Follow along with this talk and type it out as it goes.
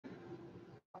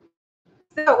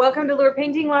So welcome to Lure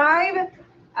Painting Live.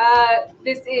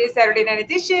 This is Saturday night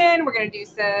edition. We're going to do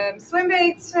some swim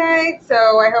baits tonight.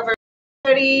 So I hope everybody's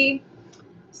ready.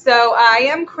 So I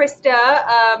am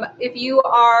Krista. If you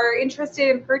are interested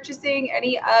in purchasing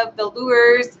any of the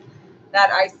lures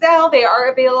that I sell, they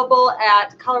are available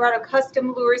at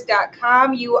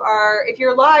coloradocustomlures.com. If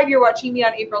you're live, you're watching me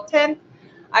on April 10th.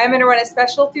 I am going to run a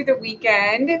special through the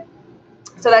weekend.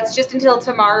 So that's just until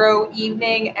tomorrow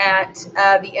evening at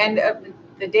the end of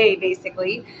the day,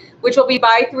 basically, which will be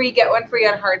buy 3, get 1 free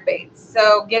on hard baits.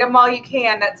 So get them while you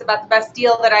can. That's about the best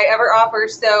deal that I ever offer.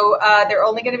 So they're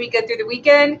only going to be good through the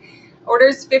weekend.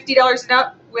 Orders $50 and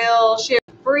up will ship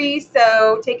free.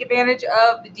 So take advantage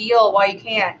of the deal while you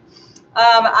can.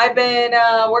 I've been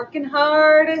working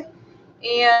hard,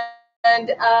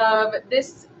 and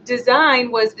this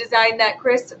design was designed that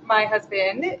Chris, my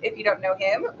husband, if you don't know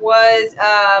him, was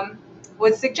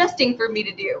suggesting for me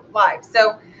to do live.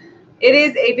 So it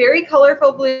is a very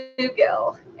colorful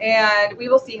bluegill, and we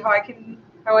will see how I can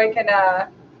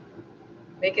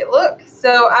make it look.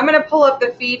 So I'm going to pull up the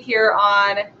feed here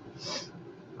on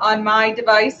my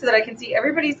device so that I can see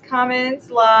everybody's comments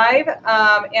live,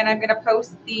 and I'm going to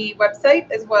post the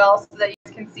website as well so that you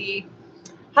guys can see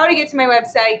how to get to my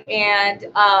website,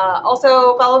 and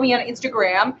also follow me on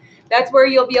Instagram. That's where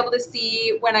you'll be able to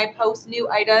see when I post new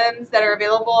items that are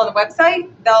available on the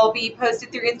website. They'll be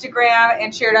posted through Instagram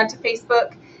and shared onto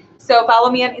Facebook. So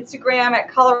follow me on Instagram at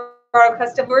Colorado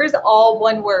Custom Lures, all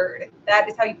one word. That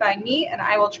is how you find me, and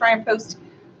I will try and post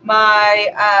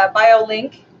my bio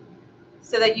link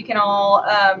so that you can all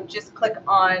just click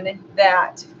on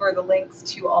that for the links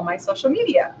to all my social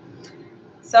media.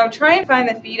 So I'm trying to find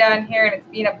the feed on here, and it's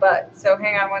being a butt. So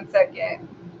hang on one second,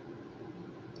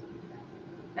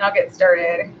 and I'll get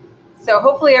started. So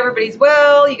hopefully everybody's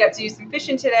well. You got to do some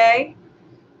fishing today.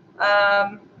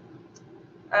 I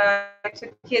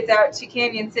took the kids out to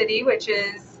Canyon City, which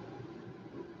is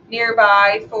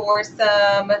nearby, for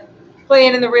some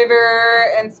playing in the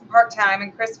river and some park time.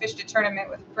 And Chris fished a tournament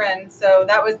with friends. So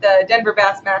that was the Denver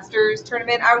Bass Masters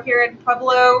tournament out here in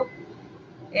Pueblo,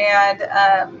 and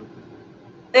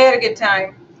they had a good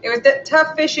time. It was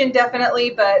tough fishing, definitely,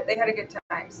 but they had a good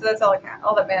time. So that's all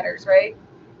that matters, right?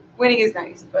 Winning is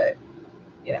nice, but,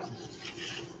 you know,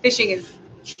 fishing is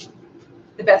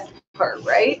the best part,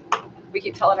 right? We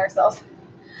keep telling ourselves.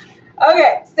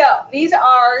 Okay, so these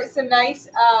are some nice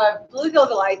bluegill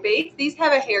glide baits. These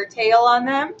have a hair tail on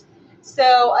them.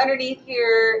 So underneath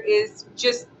here is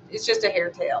just a hair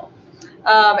tail.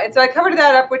 And so I covered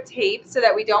that up with tape so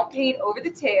that we don't paint over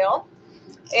the tail.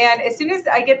 And as soon as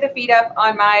I get the feed up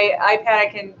on my iPad, I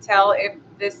can tell if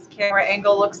this camera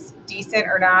angle looks decent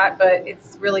or not, but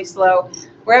it's really slow.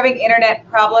 We're having internet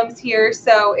problems here,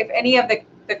 so if any of the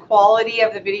quality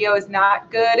of the video is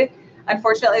not good,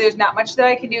 unfortunately, there's not much that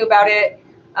I can do about it.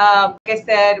 Like I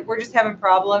said, we're just having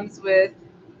problems with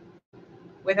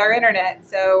our internet,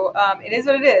 so it is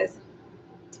what it is.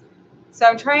 So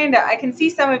I'm trying to, I can see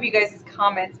some of you guys'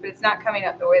 comments, but it's not coming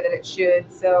up the way that it should,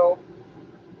 so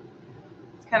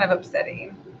kind of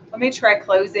upsetting. Let me try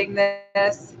closing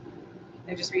this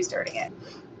and just restarting it.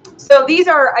 So these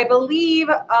are, I believe,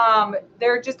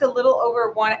 they're just a little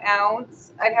over 1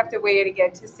 ounce. I'd have to weigh it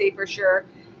again to say for sure.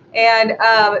 And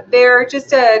they're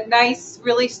just a nice,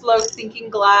 really slow sinking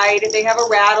glide. They have a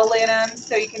rattle in them,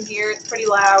 so you can hear it's pretty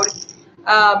loud.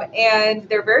 And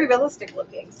they're very realistic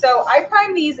looking. So I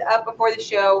primed these up before the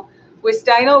show with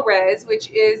Styno Res, which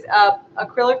is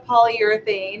acrylic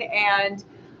polyurethane, and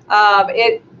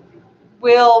it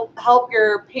will help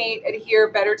your paint adhere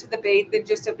better to the bait than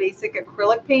just a basic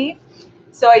acrylic paint.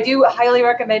 So I do highly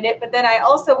recommend it. But then I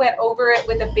also went over it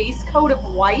with a base coat of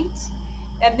white.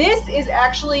 And this is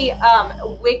actually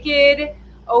Wicked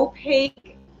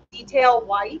Opaque Detail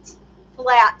White,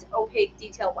 flat opaque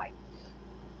detail white.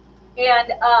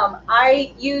 And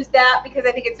I use that because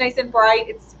I think it's nice and bright.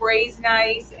 It sprays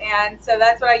nice. And so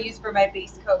that's what I use for my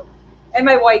base coat and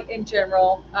my white in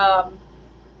general.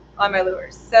 On my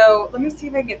lures. So let me see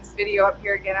if I can get this video up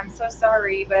here again. I'm so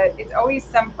sorry, but it's always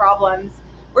some problems.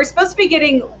 We're supposed to be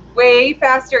getting way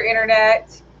faster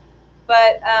internet,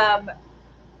 but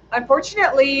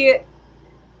unfortunately,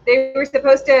 they were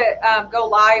supposed to go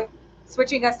live,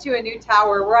 switching us to a new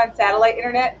tower. We're on satellite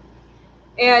internet,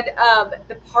 and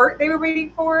the part they were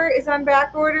waiting for is on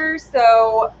back order,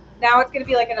 so now it's going to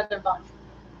be like another month.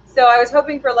 So I was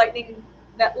hoping for lightning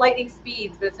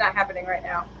speeds, but it's not happening right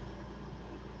now.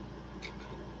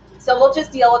 So we'll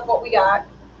just deal with what we got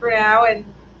for now, and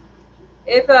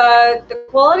if the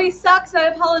quality sucks, I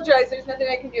apologize. There's nothing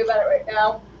I can do about it right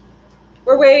now.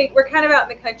 We're kind of out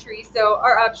in the country, so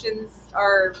our options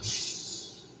are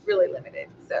really limited.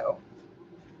 So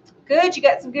Good. You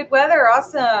got some good weather.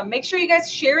 Awesome. Make sure you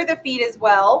guys share the feed as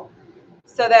well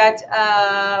so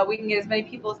that we can get as many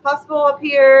people as possible up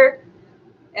here.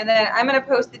 And then I'm going to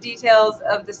post the details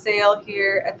of the sale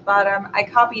here at the bottom. I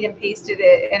copied and pasted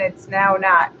it, and it's now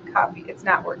not copied. It's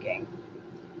not working.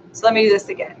 So let me do this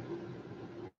again.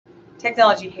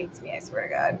 Technology hates me, I swear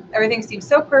to God. Everything seems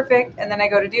so perfect, and then I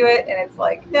go to do it, and it's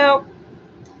like, nope,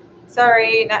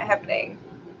 sorry, not happening.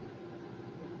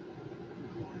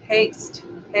 Paste,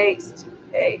 paste,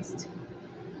 paste.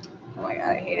 Oh my God,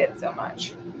 I hate it so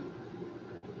much.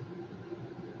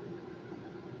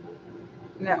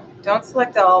 No, don't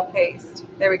select all, paste.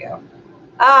 There we go.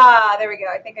 Ah, there we go.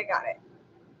 I think I got it.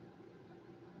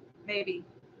 Maybe.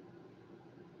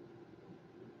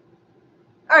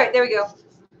 All right, there we go.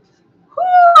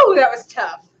 Whoo, that was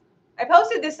tough. I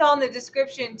posted this all in the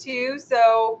description too,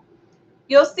 so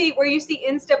you'll see where you see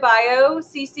Insta bio,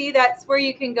 CC, that's where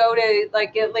you can go to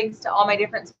like get links to all my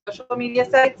different social media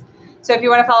sites. So if you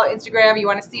want to follow Instagram, you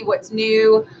want to see what's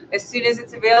new, as soon as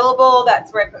it's available,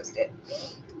 that's where I post it.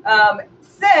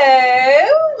 So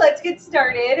let's get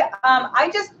started. I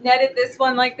just netted this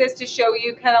one like this to show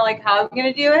you kind of like how I'm going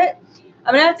to do it.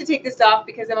 I'm going to have to take this off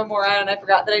because I'm a moron and I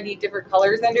forgot that I need different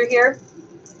colors under here.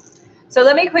 So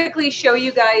let me quickly show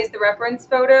you guys the reference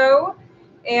photo,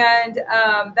 and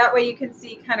that way you can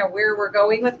see kind of where we're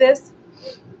going with this.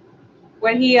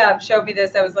 When he showed me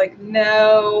this, I was like,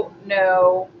 no,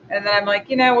 no. And then I'm like,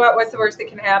 you know what? What's the worst that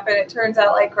can happen? It turns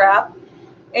out like crap.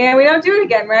 And we don't do it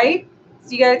again, right?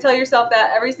 So you got to tell yourself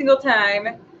that every single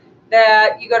time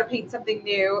that you go to paint something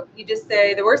new. You just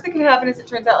say, the worst that can happen is it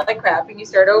turns out like crap, and you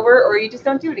start over, or you just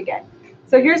don't do it again.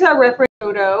 So here's our reference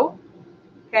photo.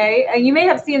 Okay, and you may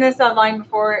have seen this online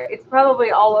before. It's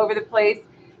probably all over the place,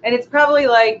 and it's probably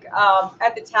like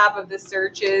at the top of the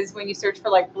searches when you search for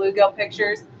like bluegill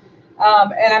pictures,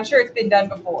 and I'm sure it's been done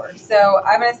before. So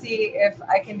I'm going to see if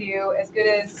I can do as good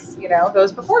as, you know,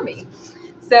 those before me.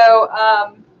 So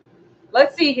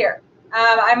let's see here.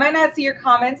 I might not see your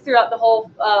comments throughout the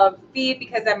whole feed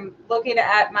because I'm looking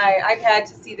at my iPad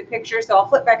to see the picture, so I'll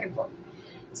flip back and forth.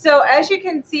 So as you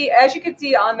can see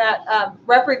on that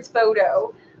reference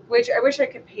photo, which I wish I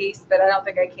could paste, but I don't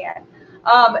think I can.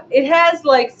 It has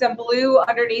like some blue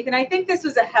underneath, and I think this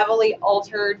was a heavily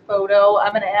altered photo.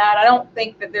 I'm going to add, I don't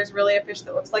think that there's really a fish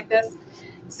that looks like this.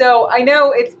 So I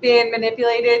know it's been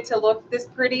manipulated to look this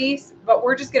pretty, but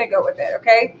we're just going to go with it,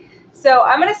 okay? So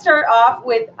I'm going to start off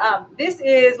with, this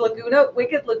is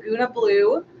Wicked Laguna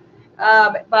Blue.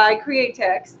 By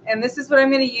Createx, and this is what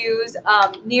I'm going to use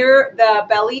near the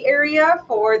belly area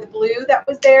for the blue that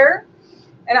was there.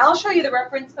 And I'll show you the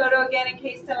reference photo again in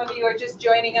case some of you are just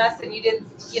joining us and you didn't,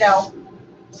 you know,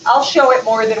 I'll show it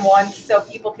more than once so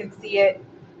people can see it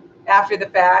after the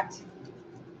fact.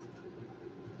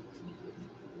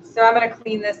 So I'm going to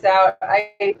clean this out.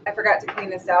 I forgot to clean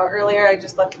this out earlier. I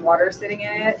just left water sitting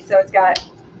in it, so it's got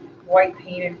white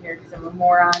paint in here because I'm a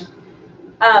moron.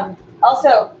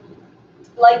 Also,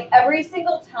 like every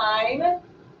single time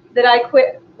that I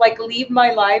leave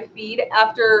my live feed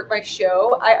after my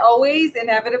show, I always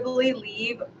inevitably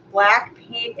leave black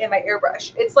paint in my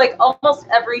airbrush. It's like almost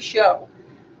every show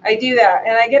I do that.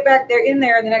 And I get back there in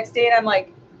there the next day and I'm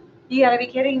like, you gotta be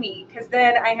kidding me. Because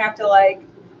then I have to like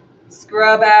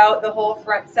scrub out the whole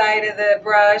front side of the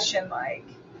brush and like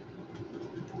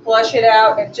flush it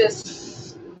out. It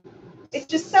just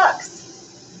sucks.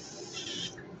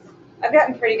 I've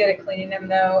gotten pretty good at cleaning them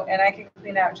though, and I can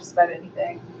clean out just about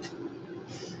anything.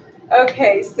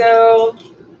 Okay, so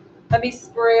let me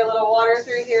spray a little water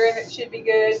through here and it should be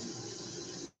good.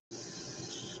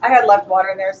 I had left water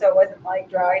in there so it wasn't like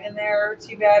dried in there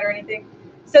too bad or anything.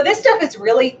 So this stuff is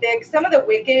really thick. Some of the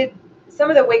Wicked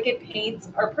paints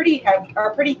are pretty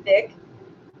thick.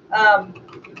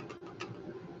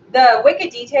 The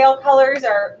Wicked detail colors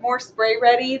are more spray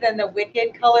ready than the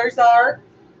Wicked colors are.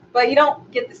 But you don't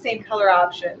get the same color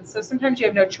options. So sometimes you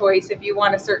have no choice. If you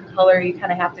want a certain color, you kind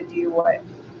of have to do what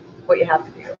you have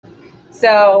to do.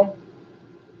 So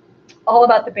all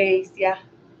about the base, yeah.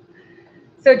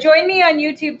 So join me on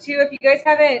YouTube too. If you guys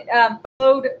haven't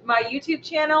followed my YouTube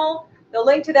channel, the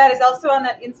link to that is also on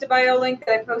that Insta bio link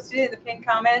that I posted in the pinned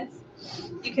comments.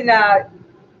 You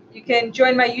can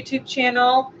join my YouTube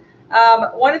channel.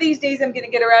 One of these days I'm going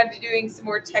to get around to doing some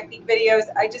more technique videos.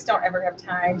 I just don't ever have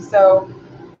time. So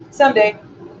someday.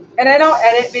 And I don't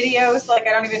edit videos. Like,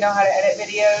 I don't even know how to edit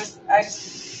videos. I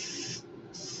just,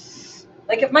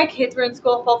 like, if my kids were in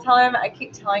school full time, I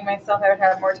keep telling myself I would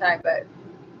have more time, but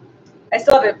I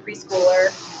still have a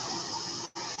preschooler.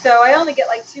 So I only get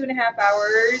like 2.5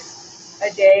 hours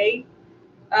a day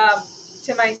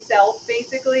to myself,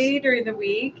 basically, during the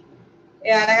week.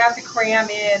 and I have to cram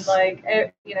in like,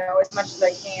 you know, as much as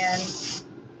I can.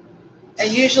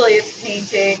 And usually it's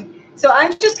painting. So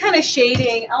I'm just kind of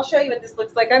shading. I'll show you what this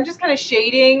looks like. I'm just kind of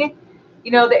shading,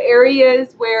 you know, the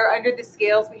areas where under the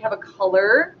scales we have a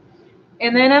color.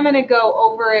 And then I'm going to go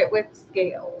over it with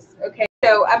scales. Okay,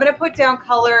 so I'm going to put down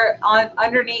color on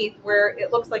underneath where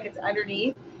it looks like it's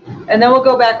underneath. And then we'll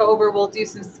go back over, we'll do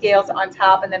some scales on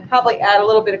top, and then probably add a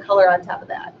little bit of color on top of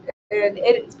that. And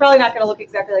it's probably not going to look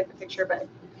exactly like the picture, but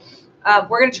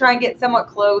we're going to try and get somewhat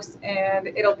close, and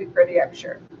it'll be pretty, I'm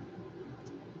sure.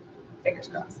 Fingers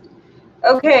crossed.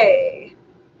 Okay.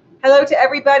 Hello to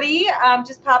everybody.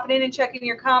 Just popping in and checking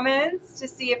your comments to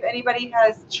see if anybody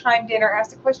has chimed in or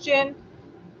asked a question.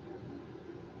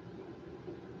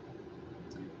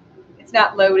 It's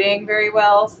not loading very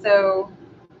well, so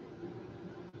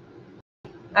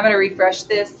I'm going to refresh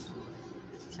this.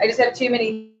 I just have too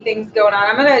many things going on.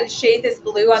 I'm going to shade this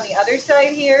blue on the other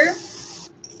side here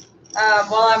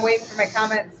while I'm waiting for my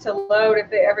comments to load, if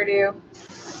they ever do.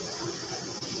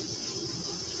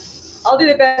 I'll do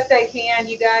the best I can,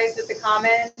 you guys, with the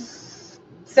comments.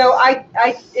 So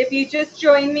if you just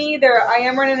joined me, I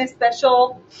am running a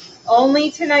special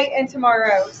only tonight and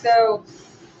tomorrow. So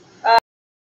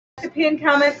the pin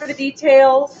comment for the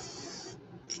details.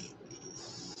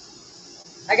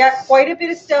 I got quite a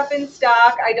bit of stuff in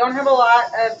stock. I don't have a lot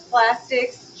of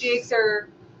plastics, jigs, or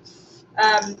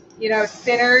you know,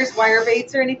 spinners, wire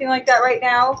baits, or anything like that right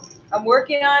now. I'm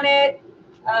working on it.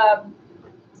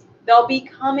 They'll be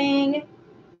coming.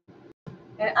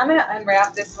 And I'm gonna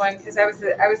unwrap this one because I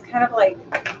was kind of like,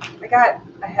 I got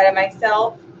ahead of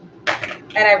myself,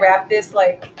 and I wrapped this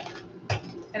like,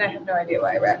 and I have no idea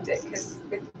why I wrapped it because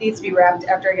it needs to be wrapped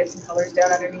after I get some colors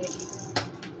down underneath.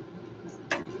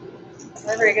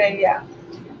 Not very good idea,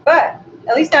 but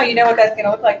at least now you know what that's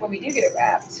gonna look like when we do get it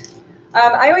wrapped.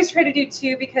 I always try to do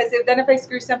two because then if I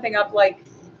screw something up like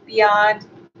beyond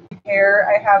repair,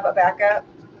 I have a backup.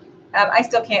 I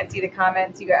still can't see the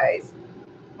comments, you guys.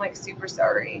 I'm like super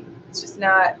sorry. It's just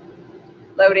not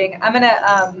loading. I'm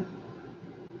gonna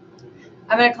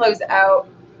close out.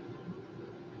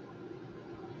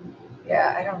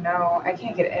 Yeah, I don't know. I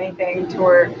can't get anything to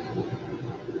work.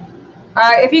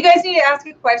 If you guys need to ask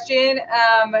a question,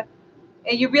 and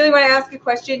you really want to ask a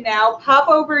question now, pop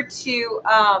over to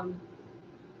I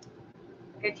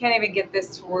can't even get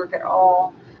this to work at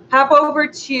all. Hop over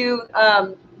to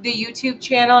the YouTube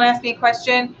channel and ask me a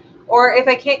question. Or if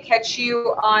I can't catch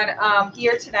you on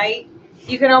here tonight,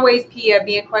 you can always PM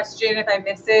me a question if I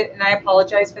miss it, and I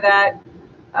apologize for that.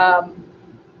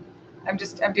 I'm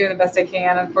doing the best I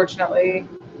can. Unfortunately,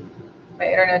 my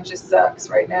internet just sucks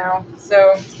right now.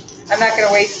 So I'm not going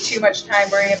to waste too much time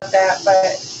worrying about that,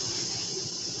 but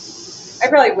I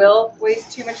probably will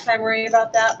waste too much time worrying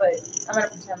about that, but I'm going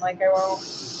to pretend like I won't.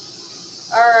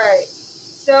 All right,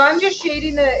 so I'm just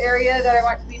shading the area that I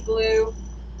want to be blue.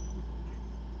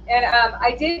 And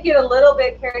I did get a little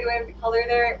bit carried away with the color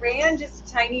there. It ran just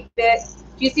a tiny bit.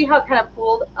 Do you see how it kind of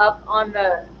pulled up on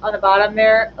the bottom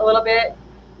there a little bit?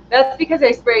 That's because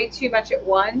I sprayed too much at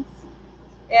once.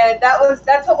 And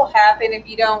that's what will happen if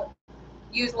you don't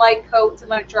use light coats and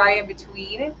let it dry in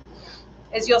between,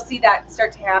 is you'll see that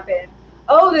start to happen.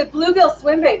 Oh, the Bluegill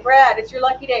Swimbait, Brad, it's your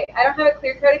lucky day. I don't have it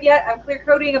clear coated yet. I'm clear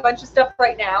coating a bunch of stuff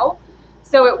right now.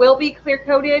 So it will be clear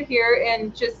coated here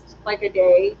in just like a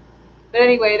day. But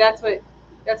anyway, that's what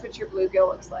your bluegill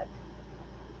looks like.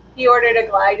 He ordered a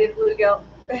glided bluegill,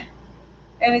 and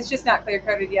it's just not clear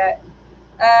coated yet.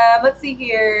 Let's see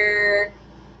here.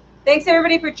 Thanks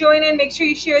everybody for joining. Make sure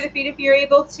you share the feed if you're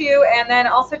able to, and then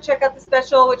also check out the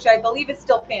special, which I believe is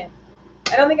still pinned.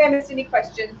 I don't think I missed any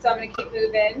questions, so I'm going to keep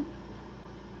moving.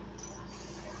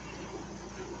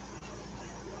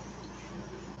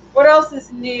 What else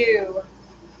is new?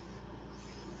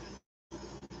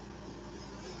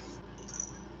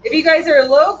 If you guys are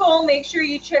local, make sure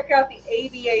you check out the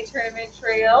ABA tournament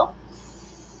trail.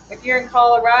 If you're in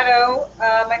Colorado,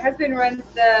 my husband runs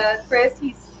the Chris.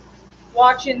 He's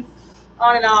watching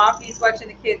on and off. He's watching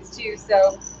the kids too.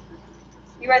 So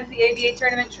he runs the ABA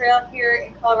tournament trail here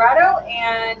in Colorado,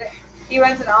 and he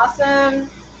runs an awesome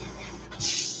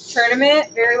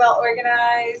tournament, very well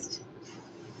organized,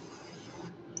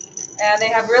 and they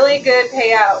have really good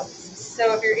payouts.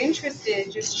 So if you're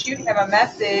interested, just shoot him a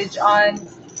message on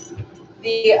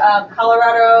the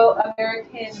Colorado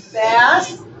American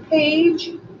Bass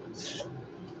page,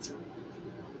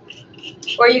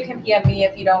 or you can PM me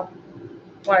if you don't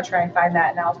want to try and find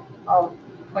that, and I'll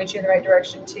point you in the right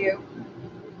direction too.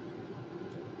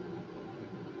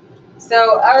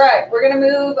 So, all right, we're going to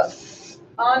move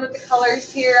on with the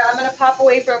colors here. I'm going to pop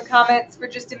away from comments for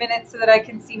just a minute so that I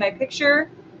can see my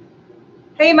picture.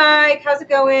 Hey, Mike, how's it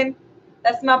going?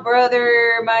 That's my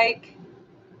brother, Mike,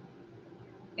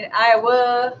 in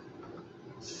Iowa.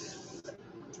 It's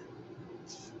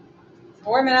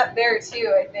warming up there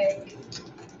too, I think.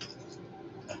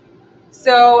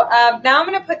 So now I'm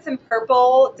going to put some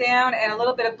purple down and a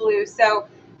little bit of blue. So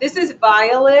this is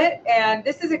violet, and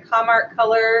this is a Comart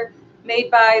color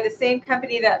made by the same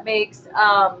company that makes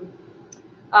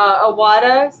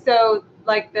Awada. So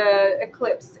like the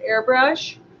Eclipse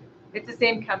airbrush, it's the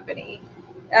same company.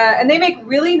 And they make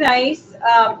really nice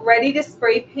ready to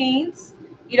spray paints.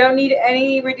 You don't need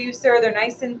any reducer. They're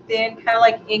nice and thin, kind of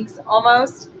like inks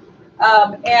almost.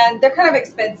 And they're kind of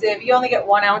expensive. You only get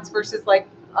 1 ounce versus like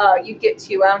you get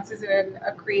 2 ounces in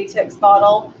a Createx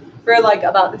bottle for like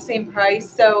about the same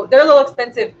price. So they're a little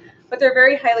expensive, but they're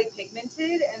very highly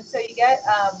pigmented. And so you get,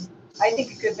 I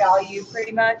think, a good value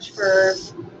pretty much for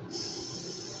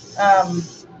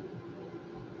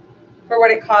what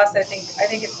it costs. I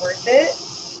think it's worth it.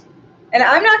 And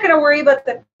I'm not going to worry about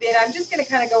the bin. I'm just going to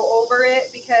kind of go over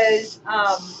it because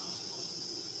I'll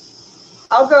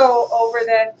go over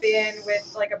that bin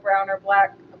with like a brown or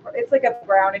black. It's like a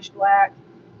brownish black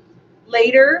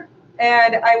later,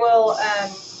 and I will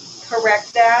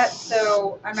correct that.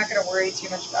 So I'm not going to worry too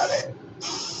much about it.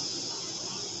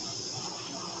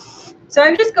 So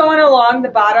I'm just going along the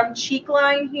bottom cheek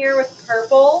line here with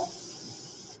purple.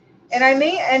 And I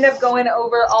may end up going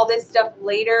over all this stuff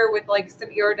later with like some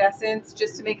iridescence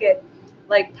just to make it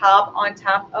like pop on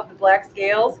top of the black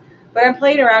scales. But I'm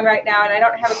playing around right now and I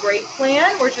don't have a great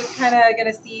plan. We're just kind of going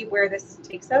to see where this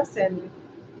takes us and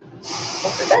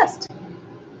hope for the best.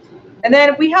 And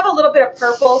then we have a little bit of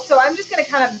purple. So I'm just going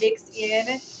to kind of mix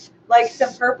in like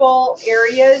some purple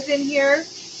areas in here.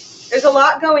 There's a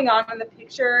lot going on in the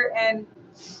picture and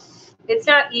it's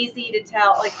not easy to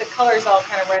tell. Like the colors all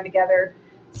kind of run together.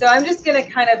 So I'm just going to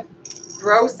kind of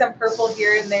throw some purple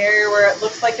here and there where it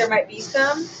looks like there might be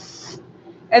some.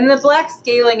 And the black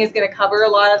scaling is going to cover a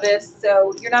lot of this,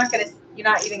 so you're not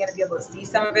even going to be able to see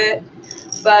some of it.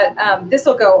 But this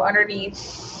will go underneath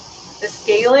the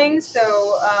scaling,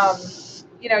 so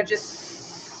you know,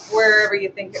 just wherever you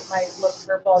think it might look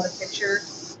purple in the picture,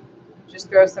 just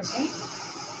throw some paint,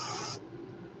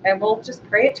 and we'll just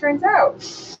pray it turns out.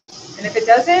 And if it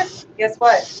doesn't, guess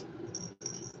what?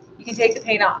 You can take the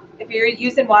paint off. If you're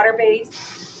using water-based,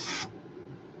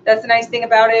 that's the nice thing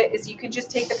about it is you can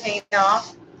just take the paint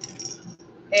off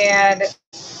and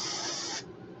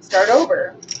start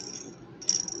over,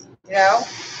 you know?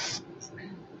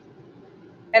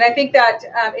 And I think that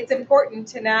it's important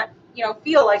to not, you know,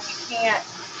 feel like you can't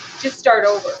just start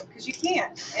over because you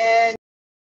can't. And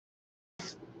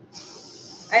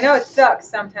I know it sucks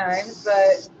sometimes,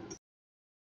 but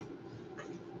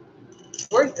it's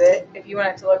worth it if you want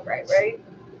it to look right, right?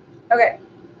 Okay.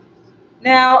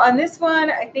 Now on this one,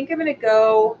 I think I'm going to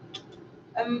go,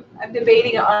 I'm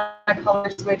debating on a color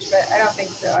switch, but I don't think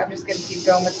so. I'm just going to keep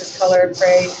going with this color and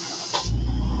pray.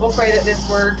 We'll pray that this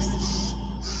works.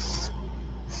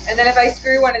 And then if I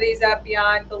screw one of these up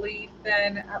beyond belief,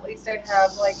 then at least I'd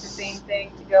have like the same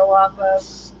thing to go off of.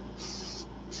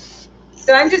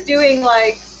 So I'm just doing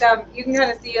like some, you can kind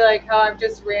of see like how I'm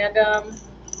just randomly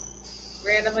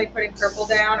putting purple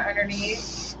down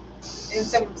underneath in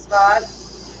some spots.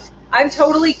 I'm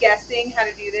totally guessing how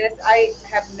to do this. I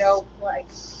have no like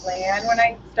plan when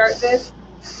I start this.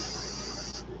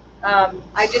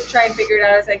 I just try and figure it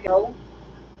out as I go.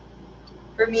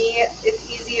 For me, it's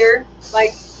easier.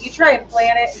 Like you try and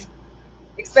plan it, and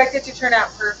expect it to turn out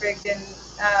perfect, and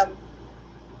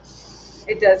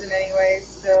it doesn't anyways.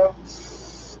 So,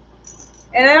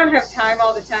 and I don't have time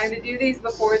all the time to do these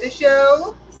before the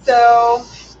show. So,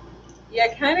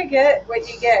 yeah, kind of get what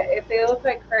you get. If they look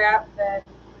like crap, then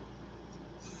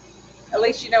at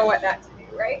least you know what not to do,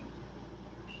 right?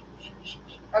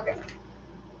 Okay.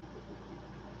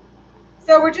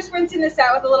 So we're just rinsing this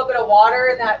out with a little bit of water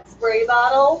in that spray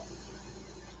bottle.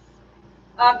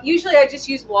 Usually I just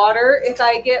use water. If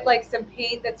I get like some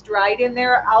paint that's dried in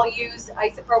there, I'll use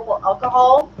isopropyl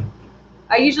alcohol.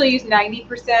 I usually use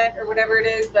 90% or whatever it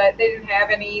is, but they didn't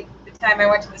have any. The time I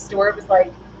went to the store, it was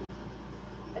like,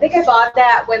 I think I bought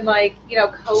that when like, you know,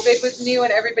 COVID was new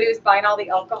and everybody was buying all the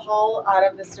alcohol out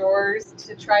of the stores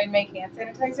to try and make hand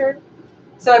sanitizer.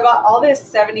 So I bought all this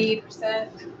 70%,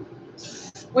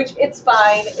 which it's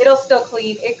fine. It'll still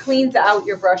clean. It cleans out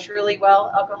your brush really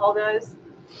well, alcohol does.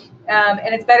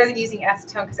 And it's better than using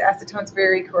acetone because acetone's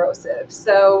very corrosive.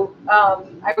 So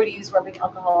I would use rubbing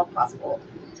alcohol if possible.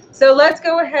 So let's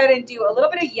go ahead and do a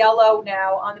little bit of yellow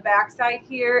now on the back side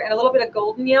here and a little bit of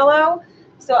golden yellow.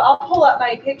 So I'll pull up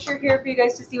my picture here for you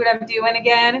guys to see what I'm doing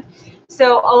again.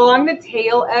 So along the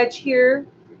tail edge here,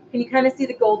 Can you kind of see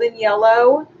the golden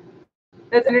yellow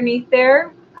that's underneath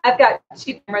there? I've got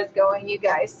 2 cameras going, you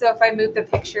guys. So if I move the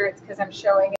picture, it's because I'm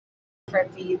showing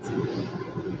different feeds.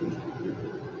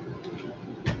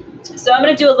 So I'm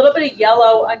going to do a little bit of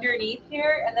yellow underneath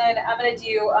here, and then I'm going to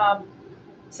do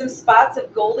some spots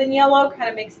of golden yellow kind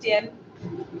of mixed in.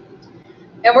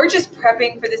 And we're just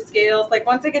prepping for the scales. Like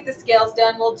once I get the scales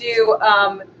done, we'll do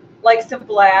like some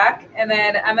black, and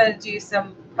then I'm going to do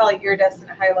some probably iridescent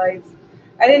highlights.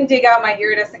 I didn't dig out my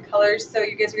iridescent colors, so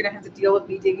you guys are going to have to deal with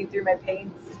me digging through my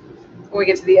paints when we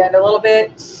get to the end a little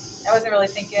bit. I wasn't really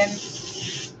thinking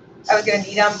I was going to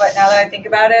need them, but now that I think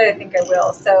about it, I think I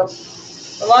will. So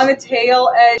along the tail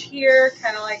edge here,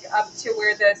 kind of like up to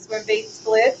where the Swimbait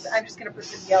splits, I'm just going to put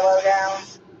some yellow down.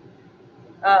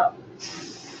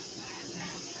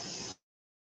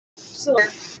 So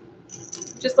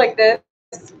just like this.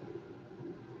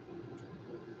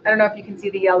 I don't know if you can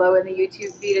see the yellow in the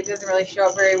YouTube feed. It doesn't really show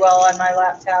up very well on my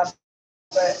laptop,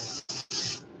 but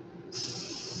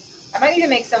I might need to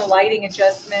make some lighting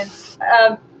adjustments.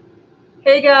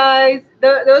 Hey guys,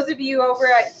 those of you over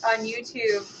on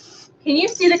YouTube, can you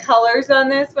see the colors on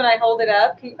this when I hold it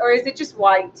up? Or is it just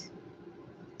white?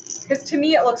 Because to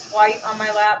me it looks white on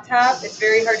my laptop. It's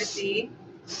very hard to see.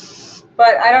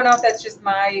 But I don't know if that's just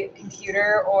my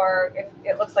computer or if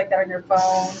it looks like that on your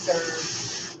phones, or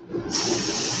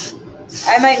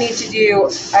I might need to do,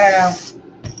 I don't know,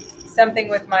 something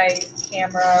with my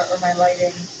camera or my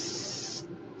lighting.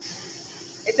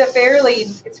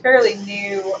 It's fairly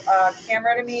new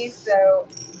camera to me, so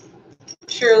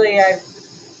surely I've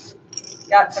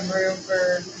got some room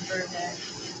for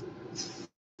improvement.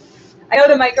 I know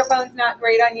the microphone's not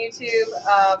great on YouTube.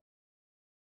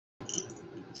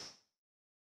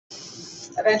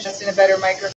 I've invested in a better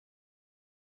microphone.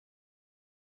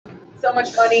 So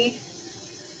much money.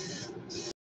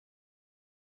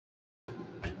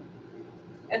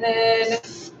 And then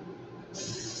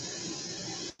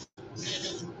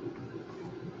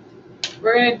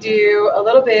we're going to do a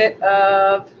little bit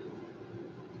of,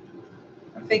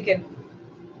 I'm thinking,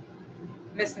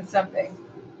 missing something.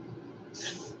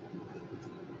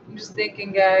 I'm just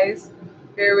thinking, guys,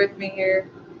 bear with me here.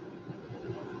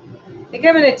 I think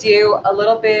I'm going to do a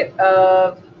little bit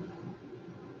of,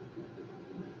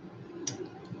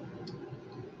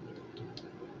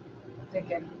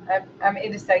 I'm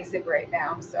indecisive right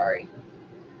now, sorry.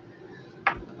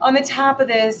 On the top of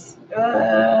this,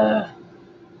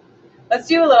 let's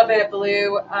do a little bit of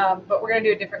blue, but we're going to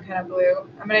do a different kind of blue.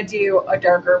 I'm going to do a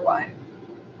darker one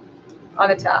on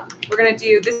the top. We're going to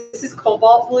do, this is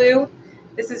cobalt blue.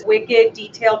 This is Wicked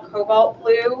Detailed Cobalt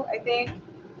Blue, I think.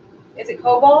 Is it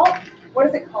cobalt? What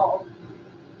is it called?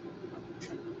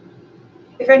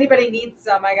 If anybody needs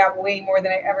some, I got way more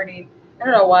than I ever need. I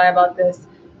don't know why about this.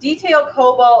 Detailed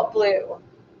Cobalt Blue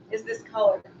is this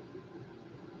color.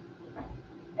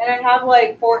 And I have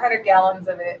like 400 gallons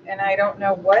of it, and I don't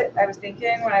know what I was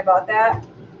thinking when I bought that,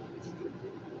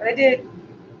 but I did.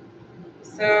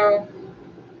 So,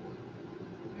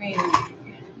 I mean,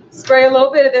 spray a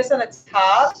little bit of this on the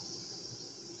top.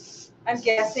 I'm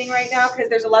guessing right now because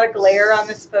there's a lot of glare on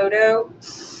this photo,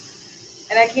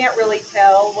 and I can't really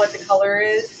tell what the color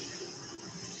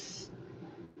is.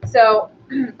 So,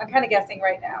 I'm kind of guessing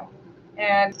right now,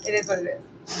 and it is what it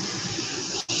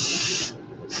is.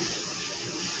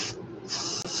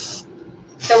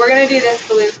 So we're going to do this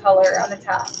blue color on the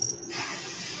top.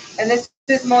 And this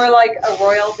is more like a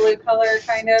royal blue color,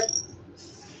 kind of.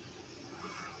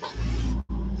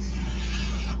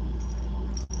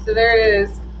 So there it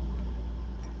is.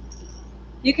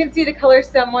 You can see the colors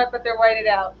somewhat, but they're whited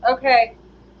out. Okay.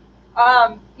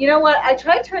 You know what? I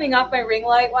tried turning off my ring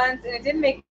light once, and it didn't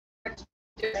make much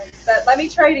difference. But let me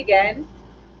try it again,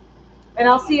 and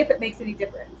I'll see if it makes any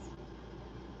difference.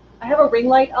 I have a ring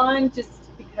light on just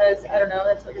because, I don't know,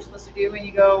 that's what you're supposed to do when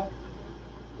you go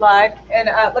live. And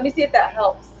let me see if that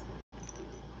helps.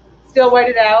 Still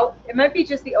whited out. It might be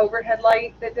just the overhead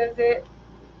light that does it.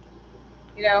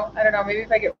 You know, I don't know. Maybe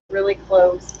if I get really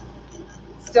close.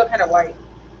 It's still kind of white.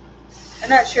 I'm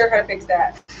not sure how to fix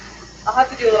that. I'll have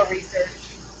to do a little research.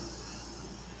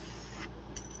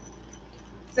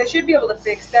 So I should be able to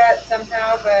fix that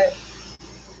somehow, but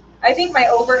I think my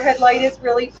overhead light is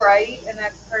really bright, and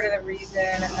that's part of the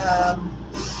reason.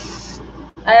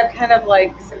 I have kind of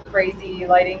like some crazy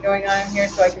lighting going on here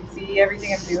so I can see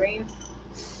everything I'm doing.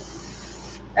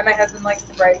 And my husband likes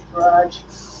the bright garage.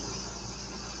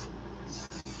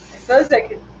 I suppose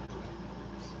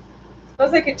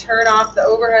I could turn off the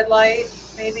overhead light,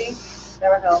 maybe.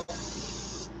 That would help.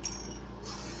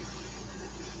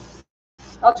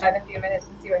 I'll try in a few minutes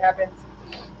and see what happens.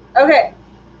 Okay.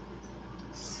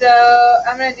 So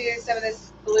I'm going to do some of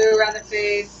this blue around the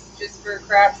face just for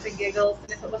craps and giggles.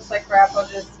 And if it looks like crap,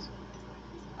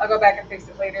 I'll go back and fix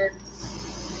it later.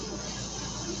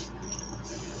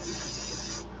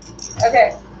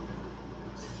 Okay.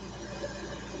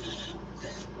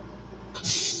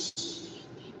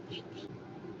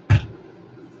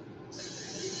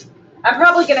 I'm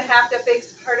probably going to have to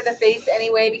fix part of the face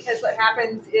anyway, because what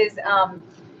happens is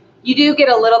you do get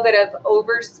a little bit of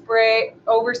overspray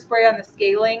on the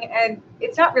scaling, and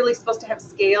it's not really supposed to have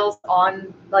scales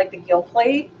on like the gill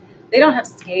plate. They don't have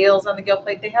scales on the gill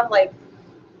plate. They have like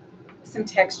some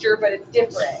texture, but it's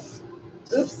different.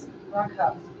 Oops, wrong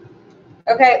cup.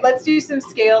 Okay, let's do some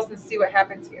scales and see what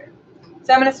happens here.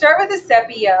 So I'm going to start with the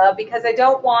sepia because I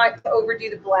don't want to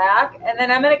overdo the black, and then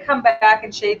I'm going to come back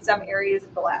and shade some areas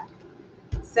of black.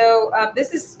 So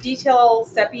this is Detail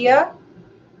Sepia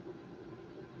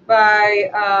by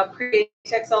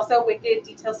Createx, also Wicked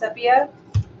Detail Sepia.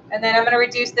 And then I'm going to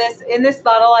reduce this. In this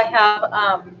bottle I have,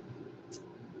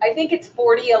 I think it's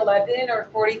 4011 or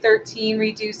 4013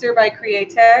 reducer by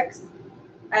Createx.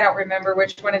 I don't remember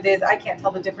which one it is. I can't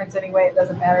tell the difference anyway. It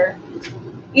doesn't matter.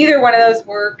 Either one of those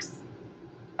works.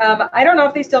 I don't know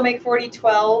if they still make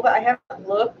 4012. I haven't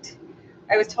looked.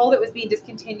 I was told it was being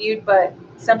discontinued, but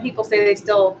some people say they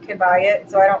still can buy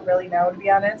it, so I don't really know, to be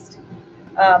honest.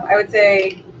 I would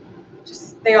say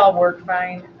just they all work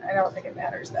fine. I don't think it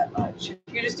matters that much.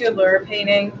 If you're just doing lure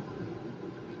painting,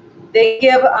 they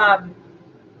give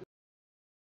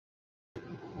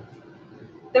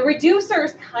the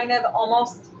reducers kind of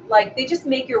almost like they just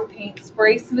make your paint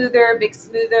spray smoother, mix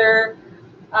smoother.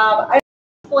 I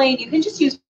explained you can just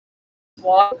use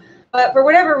water, but for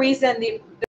whatever reason,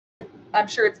 I'm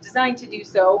sure it's designed to do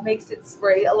so, makes it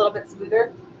spray a little bit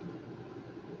smoother.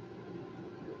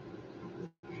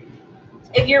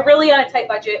 If you're really on a tight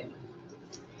budget,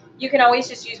 you can always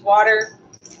just use water.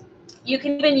 You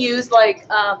can even use like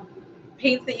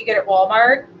paints that you get at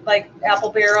Walmart, like Apple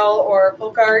Barrel or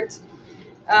Folk Art.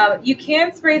 You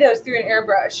can spray those through an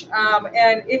airbrush.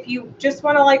 And if you just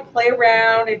want to like play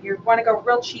around, if you want to go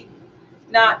real cheap,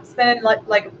 not spend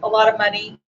like a lot of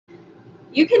money,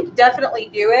 you can definitely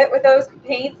do it with those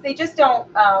paints. They just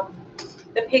don't,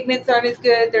 the pigments aren't as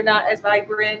good. They're not as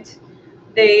vibrant.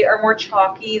 They are more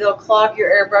chalky. They'll clog your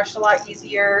airbrush a lot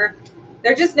easier.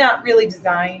 They're just not really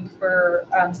designed for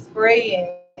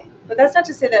spraying. But that's not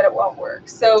to say that it won't work.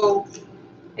 So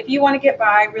if you want to get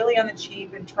by really on the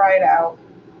cheap and try it out,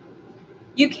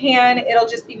 you can. It'll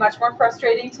just be much more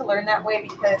frustrating to learn that way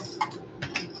because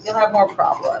you'll have more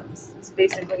problems. It's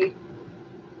basically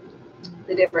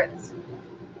the difference.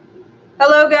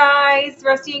 Hello, guys.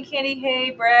 Rusty and Candy. Hey,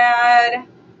 Brad.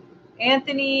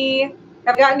 Anthony.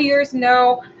 Have I gotten to yours?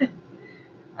 No.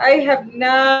 I have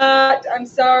not. I'm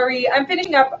sorry. I'm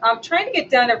finishing up. I'm trying to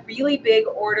get done a really big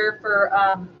order for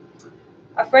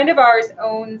a friend of ours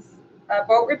owns a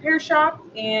boat repair shop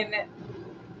in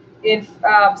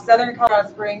Southern Colorado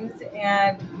Springs,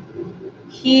 and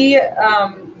he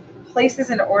places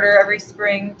an order every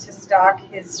spring to stock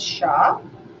his shop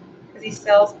because he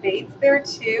sells baits there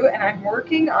too, and I'm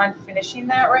working on finishing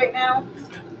that right now,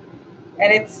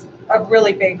 and it's a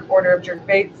really big order of jerk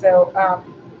bait, so I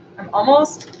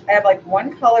have like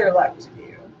one color left to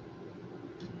do,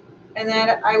 and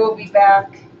then I will be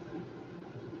back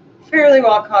fairly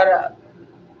well caught up.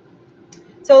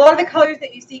 So a lot of the colors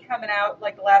that you see coming out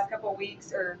like the last couple of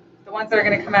weeks are the ones that are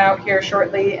going to come out here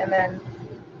shortly, and then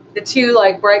the two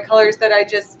like bright colors that I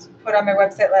just put on my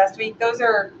website last week, those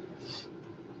are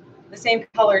the same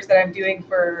colors that I'm doing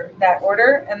for that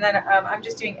order. And then I'm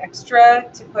just doing extra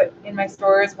to put in my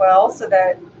store as well, so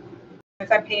that if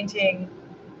I'm painting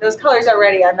those colors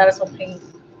already, I might as well paint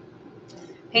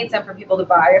some for people to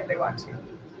buy if they want to.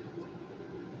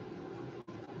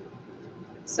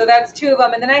 So that's two of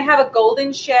them. And then I have a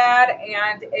golden shad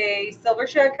and a silver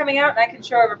shad coming out, and I can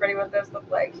show everybody what those look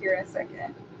like here in a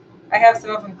second. I have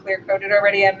some of them clear coated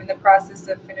already. I'm in the process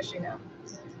of finishing them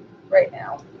right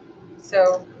now.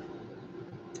 So,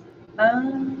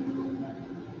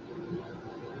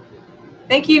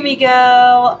 thank you,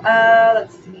 Miguel.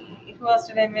 Let's see. Who else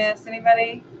did I miss?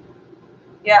 Anybody?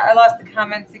 Yeah, I lost the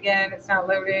comments again. It's not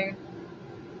loading.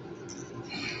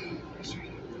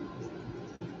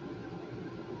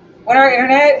 When our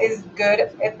internet is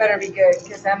good, it better be good,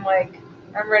 because I'm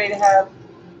ready to have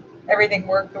everything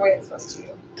work the way it's supposed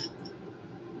to.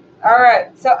 All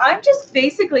right, so I'm just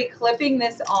basically clipping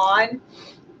this on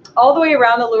all the way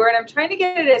around the lure, and I'm trying to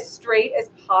get it as straight as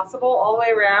possible all the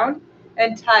way around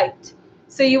and tight.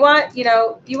 So you want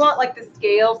like the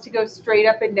scales to go straight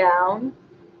up and down.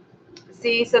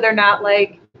 See, so they're not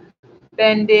like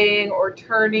bending or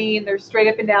turning, they're straight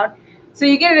up and down. So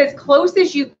you get it as close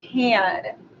as you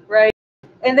can, right?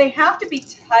 And they have to be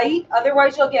tight,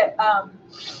 otherwise you'll get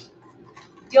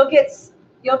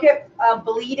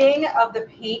bleeding of the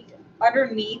paint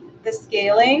underneath the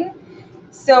scaling.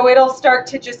 So it'll start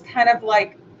to just kind of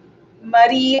like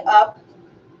muddy up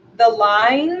the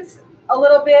lines a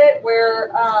little bit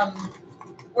where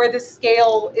the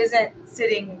scale isn't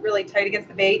sitting really tight against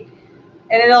the bait,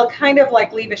 and it'll kind of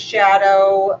like leave a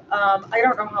shadow. I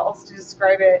don't know how else to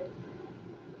describe it.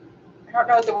 I don't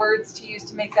know the words to use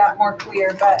to make that more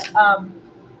clear, but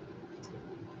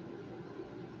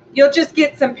you'll just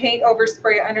get some paint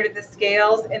overspray under the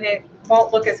scales, and it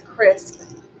won't look as crisp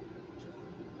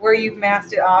where you've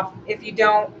masked it off if you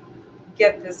don't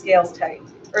get the scales tight,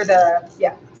 or the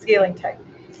scaling tight.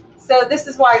 So this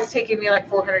is why it's taken me like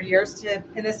 400 years to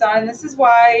pin this on. And this is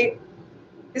why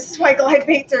glide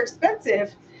paints are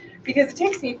expensive, because it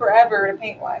takes me forever to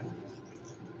paint one.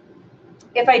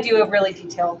 If I do a really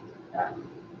detailed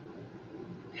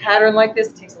pattern like this,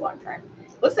 it takes a long time.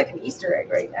 It looks like an Easter egg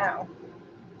right now.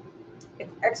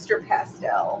 It's extra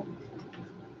pastel.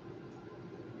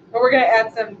 But we're gonna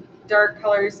add some dark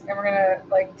colors, and we're gonna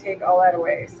like take all that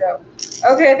away. So,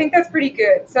 okay, I think that's pretty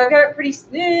good. So I got it pretty,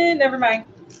 never mind.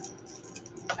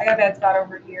 I got a bad spot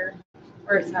over here,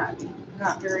 or it's not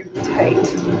very tight.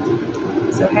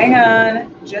 So hang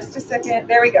on just a second.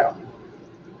 There we go.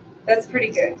 That's pretty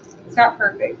good. It's not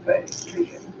perfect, but it's pretty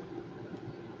good.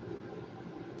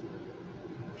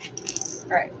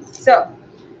 All right, so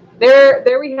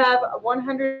there we have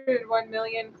 101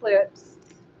 million clips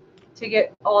to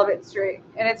get all of it straight,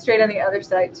 and it's straight on the other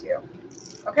side too.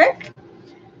 Okay.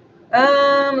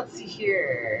 Let's see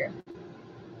here.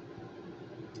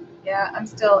 Yeah,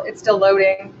 it's still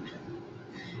loading.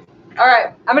 All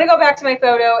right, I'm gonna go back to my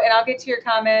photo, and I'll get to your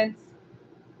comments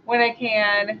when I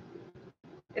can.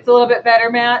 It's a little bit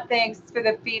better, Matt. Thanks for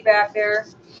the feedback there.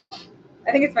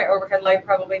 I think it's my overhead light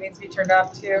probably needs to be turned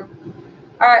off too.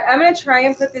 All right, I'm gonna try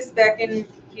and put this back in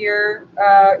here,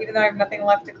 even though I have nothing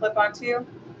left to clip onto.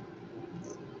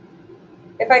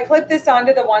 If I clip this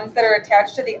onto the ones that are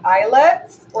attached to the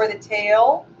eyelets or the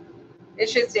tail, it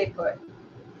should stay put.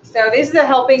 So these are the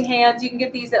helping hands. You can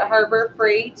get these at Harbor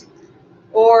Freight,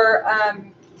 or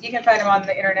you can find them on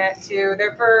the internet too.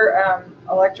 They're for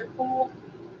electrical,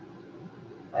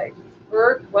 like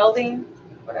work, welding,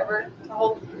 whatever, to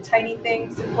hold tiny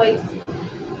things in place.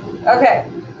 Okay,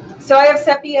 so I have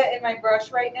sepia in my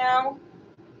brush right now.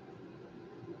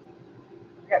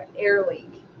 I got an air leak.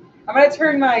 I'm going to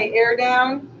turn my air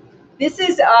down. This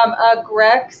is a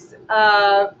Grex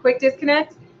quick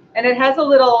disconnect, and it has a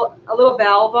little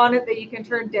valve on it that you can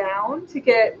turn down to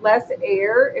get less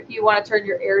air if you want to turn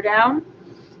your air down.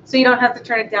 So you don't have to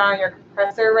turn it down on your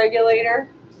compressor regulator.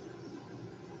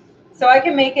 So I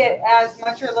can make it as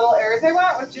much or little air as I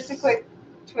want with just a quick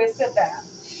twist of that.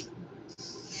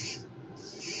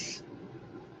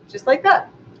 Just like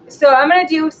that. So I'm going to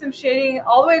do some shading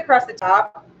all the way across the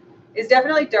top. It's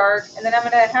definitely dark, and then I'm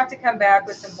going to have to come back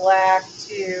with some black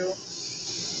too.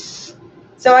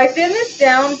 So I thin this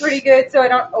down pretty good so I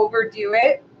don't overdo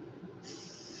it.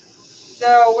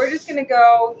 So we're just going to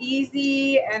go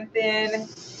easy and thin.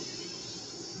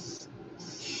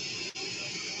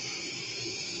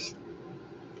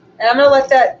 And I'm going to let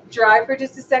that dry for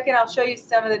just a second. I'll show you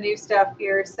some of the new stuff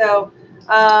here. So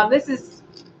this is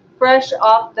fresh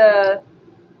off the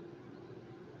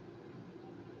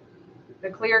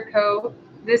clear coat.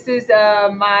 This is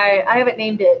I haven't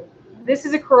named it. This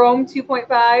is a Chrome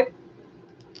 2.5.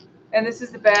 And this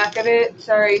is the back of it.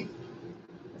 Sorry.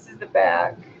 This is the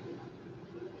back.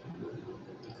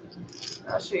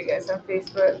 I'll show you guys on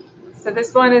Facebook. So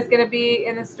this one is going to be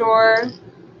in the store.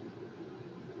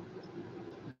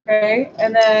 Okay,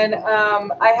 and then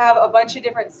I have a bunch of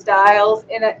different styles,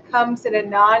 and it comes in a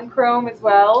non-chrome as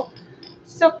well.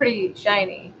 Still pretty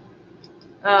shiny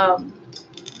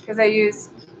because I use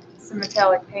some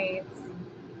metallic paints.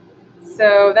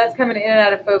 So that's coming in and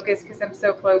out of focus because I'm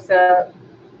so close up.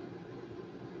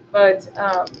 But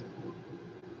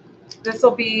this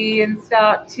will be in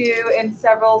stock too in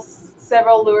several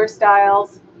lure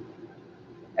styles.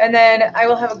 And then I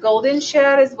will have a golden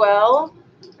shad as well.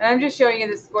 And I'm just showing you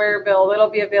the square bill. It'll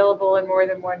be available in more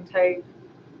than one type.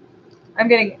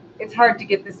 It's hard to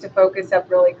get this to focus up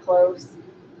really close.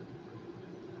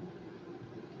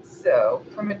 So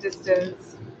from a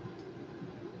distance.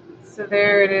 So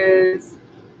there it is.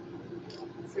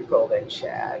 It's a golden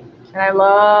shad. And I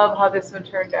love how this one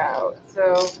turned out.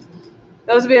 So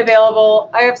those will be available.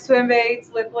 I have swim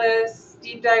baits, lipless,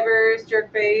 deep divers,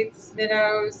 jerk baits,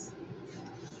 minnows,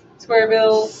 square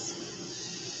bills.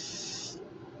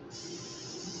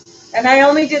 And I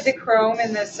only did the chrome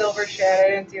and the silver shed. I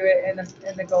didn't do it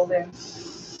in the golden.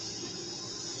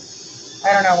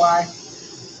 I don't know why.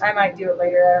 I might do it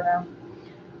later. I don't know.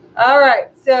 All right,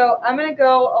 so I'm going to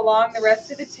go along the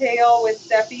rest of the tail with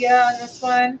sepia on this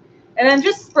one. And I'm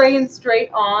just spraying straight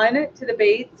on to the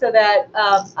base so that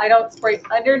I don't spray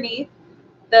underneath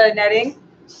the netting.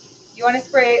 You want to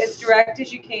spray as direct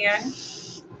as you can,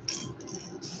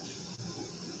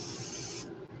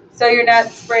 so you're not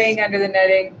spraying under the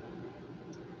netting.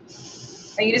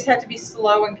 And you just have to be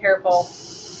slow and careful.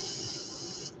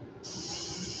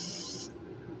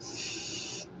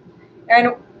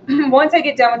 And once I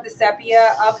get done with the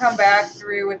sepia, I'll come back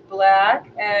through with black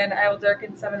and I will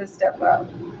darken some of this stuff up.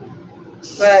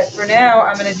 But for now,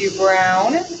 I'm going to do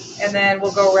brown, and then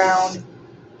we'll go around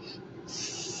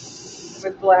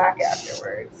with black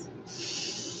afterwards.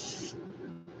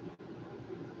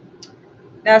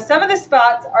 Now, some of the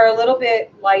spots are a little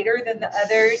bit lighter than the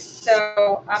others,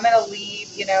 so I'm going to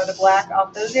leave, you know, the black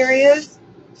off those areas.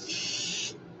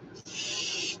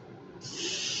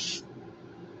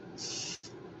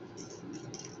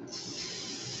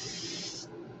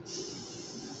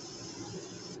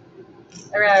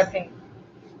 I ran out of paint.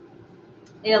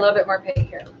 Need a little bit more paint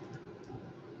here.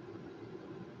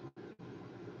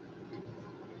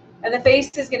 And the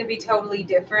face is going to be totally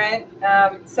different.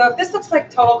 So if this looks like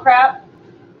total crap,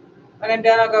 when I'm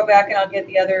done, I'll go back and I'll get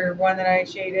the other one that I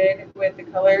shaded with the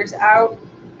colors out,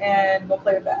 and we'll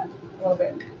play with that a little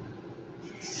bit.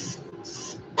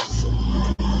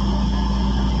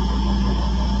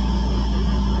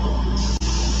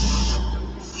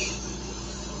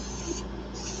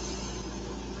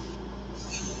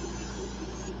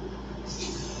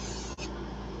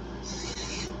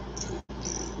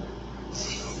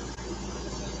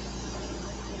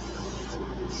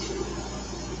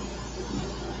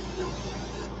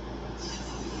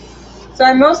 So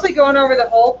I'm mostly going over the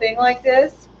whole thing like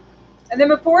this. And then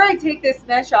before I take this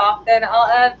mesh off, then I'll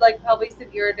add like probably some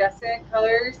iridescent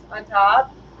colors on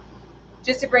top,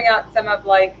 just to bring out some of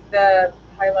like the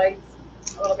highlights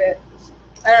a little bit.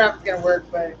 I don't know if it's gonna work,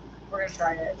 but we're gonna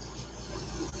try it.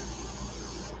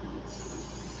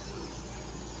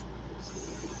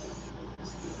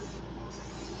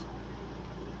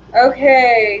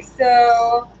 Okay,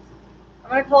 so I'm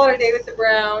gonna call it a day with the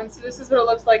brown. So this is what it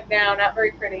looks like now, not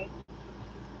very pretty.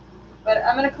 But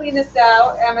I'm gonna clean this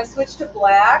out, and I'm gonna switch to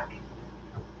black.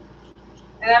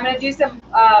 And I'm gonna do some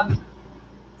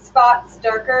spots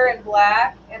darker and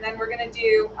black, and then I'm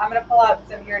gonna pull out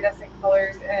some iridescent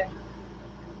colors and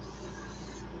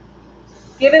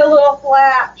give it a little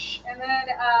flash. And then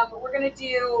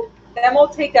then we'll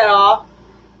take that off,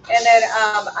 and then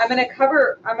I'm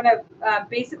gonna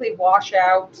basically wash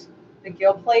out the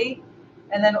gill plate,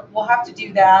 and then we'll have to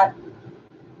do that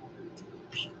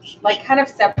like kind of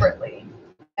separately,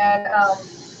 and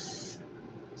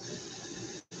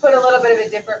put a little bit of a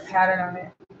different pattern on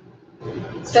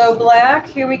it. So black,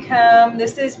 here we come.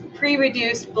 This is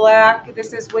pre-reduced black.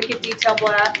 This is Wicked Detail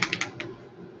Black.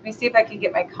 Let me see if I can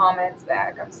get my comments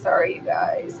back. I'm sorry, you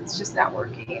guys. It's just not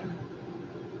working.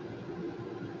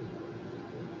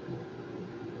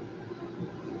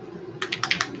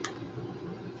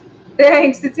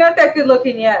 Thanks. It's not that good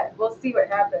looking yet. We'll see what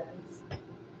happens.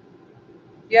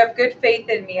 You have good faith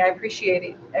in me. I appreciate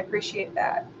it. I appreciate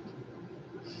that.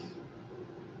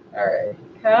 All right.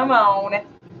 Come on.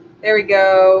 There we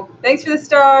go. Thanks for the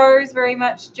stars very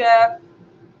much, Jeff.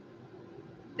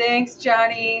 Thanks,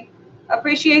 Johnny.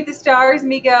 Appreciate the stars,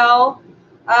 Miguel.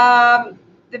 The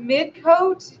mid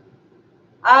coat,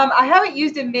 I haven't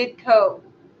used a mid coat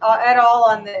at all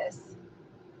on this.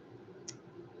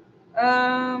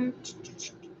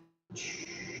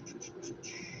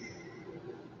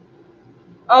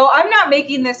 Oh, I'm not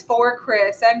making this for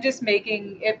Chris. I'm just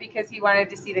making it because he wanted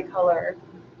to see the color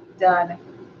done.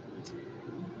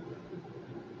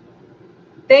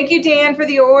 Thank you, Dan, for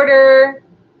the order.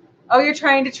 Oh, you're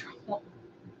trying to troll.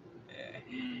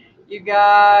 You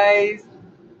guys.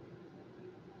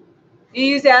 You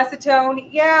use acetone?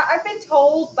 Yeah, I've been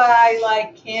told by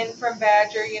like Ken from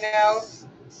Badger, you know,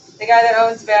 the guy that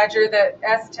owns Badger, that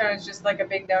acetone is just like a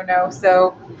big no-no.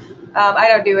 So I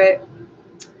don't do it.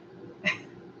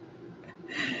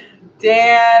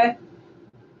 Dan,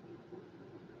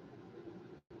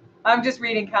 I'm just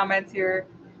reading comments here.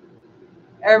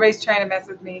 Everybody's trying to mess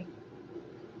with me.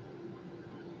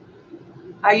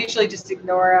 I usually just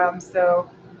ignore them, so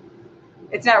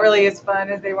it's not really as fun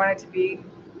as they want it to be.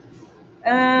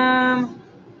 All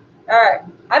right.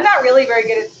 I'm not really very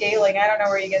good at scaling. I don't know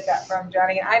where you get that from,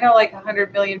 Johnny. I know like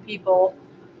 100 million people,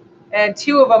 and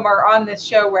 2 of them are on this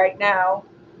show right now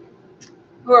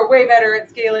who are way better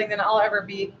at scaling than I'll ever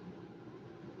be.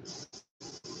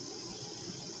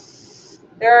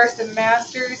 There are some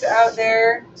masters out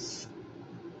there.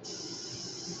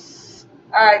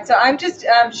 All right, so I'm just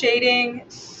shading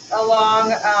along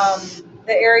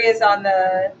the areas on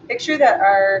the picture that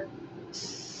are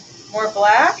more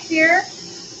black here.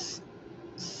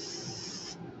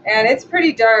 And it's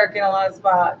pretty dark in a lot of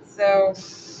spots. So,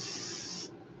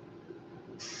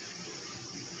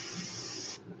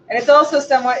 and it's also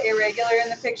somewhat irregular in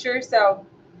the picture. So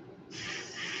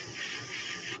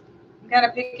I'm kind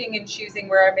of picking and choosing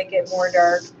where I make it more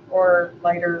dark or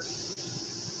lighter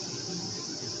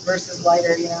versus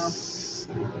lighter, you know.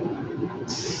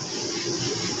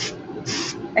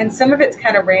 And some of it's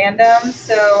kind of random.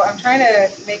 So I'm trying to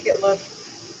make it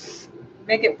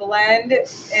blend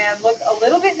and look a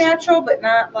little bit natural, but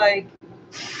not like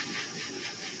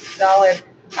solid.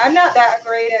 I'm not that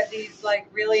great at these like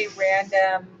really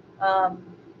random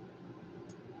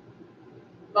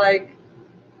like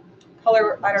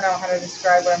color. I don't know how to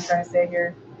describe what I'm trying to say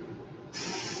here.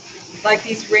 Like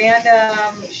these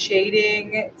random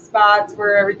shading spots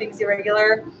where everything's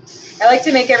irregular. I like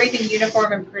to make everything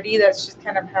uniform and pretty. That's just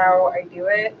kind of how I do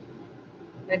it.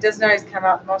 And it doesn't always come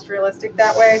out the most realistic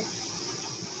that way.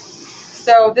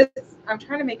 So this, I'm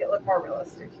trying to make it look more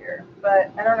realistic here,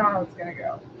 but I don't know how it's going to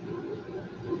go.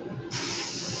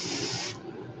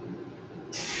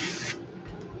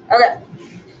 Okay.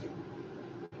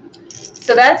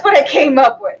 So that's what I came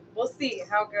up with. We'll see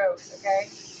how it goes, okay?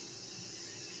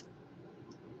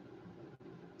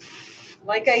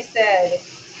 Like I said,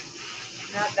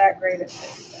 not that great at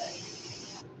this,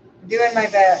 but I'm doing my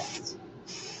best.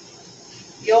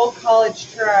 The old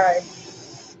college try.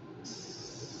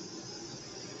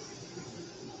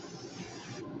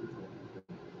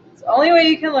 The only way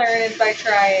you can learn is by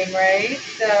trying, right?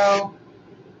 So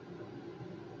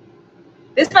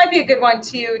this might be a good one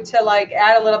too, to like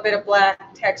add a little bit of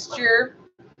black texture.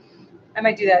 I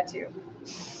might do that too.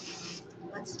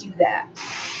 Let's do that.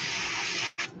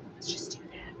 Let's just do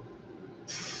that.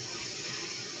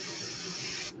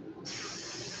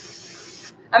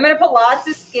 I'm going to put lots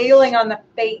of scaling on the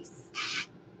face.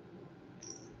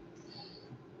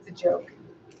 It's a joke.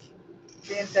 It's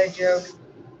the inside joke.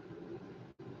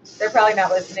 They're probably not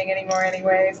listening anymore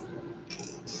anyways.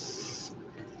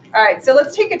 All right, so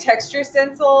let's take a texture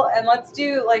stencil and let's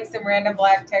do like some random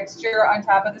black texture on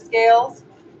top of the scales.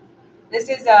 This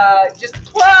is just,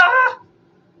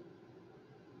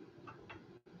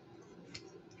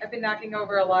 I've been knocking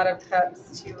over a lot of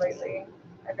cups too lately.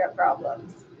 I've got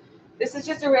problems. This is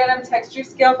just a random texture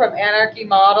scale from Anarchy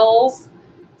Models.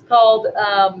 It's called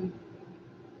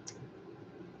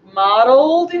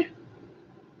Modeled.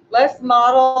 Less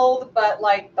modeled, but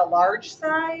like the large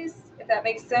size, if that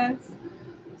makes sense.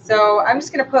 So I'm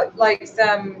just going to put like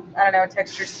some, I don't know,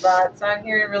 texture spots on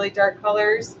here in really dark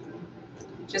colors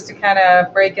just to kind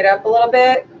of break it up a little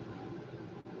bit.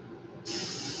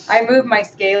 I moved my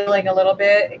scaling a little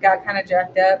bit. It got kind of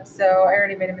jacked up, so I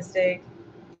already made a mistake.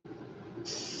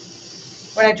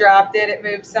 When I dropped it, it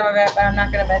moved some of it, but I'm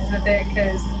not going to mess with it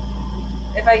because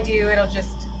if I do,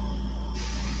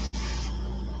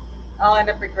 I'll end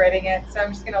up regretting it. So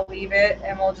I'm just going to leave it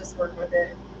and we'll just work with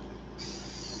it.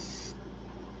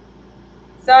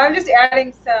 So I'm just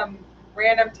adding some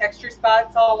random texture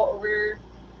spots all over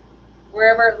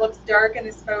wherever it looks dark in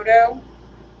this photo.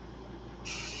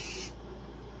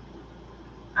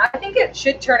 I think it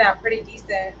should turn out pretty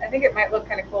decent. I think it might look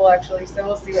kind of cool actually, so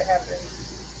we'll see what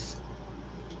happens.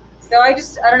 So I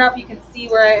don't know if you can see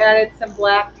where I added some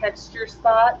black texture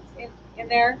spots in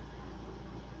there.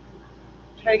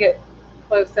 Try to get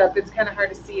close up. It's kind of hard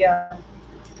to see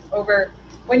over.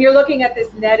 When you're looking at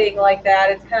this netting like that,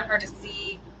 it's kind of hard to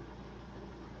see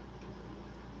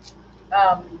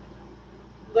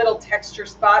little texture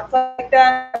spots like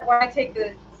that. When I take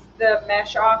the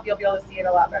mesh off, you'll be able to see it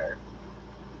a lot better.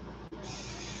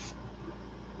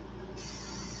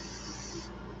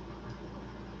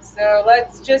 So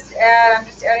let's just add, I'm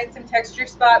just adding some texture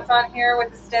spots on here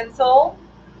with the stencil.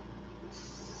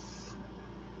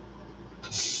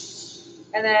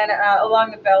 And then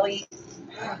along the belly.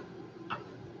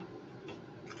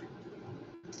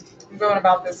 I'm going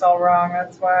about this all wrong.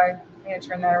 That's why I'm going to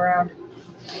turn that around.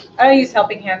 I don't use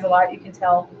helping hands a lot, you can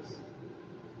tell,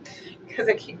 because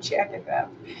I keep jacking them.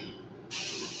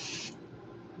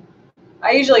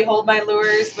 I usually hold my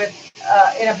lures with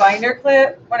in a binder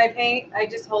clip when I paint. I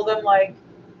just hold them like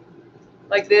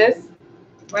this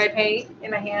when I paint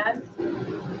in my hand.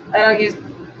 I don't use.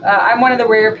 I'm one of the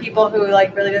rare people who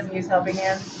like really doesn't use helping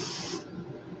hands,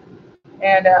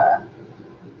 and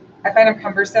I find them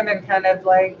cumbersome and kind of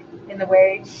like in the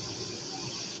way.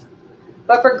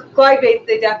 But for glide baits,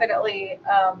 they definitely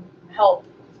help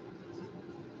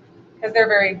because they're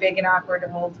very big and awkward to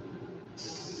hold.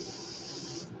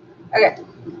 Okay,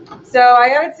 so I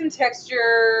added some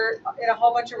texture in a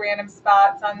whole bunch of random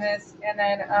spots on this, and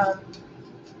then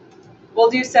we'll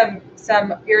do some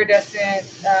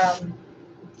iridescent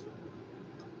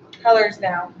colors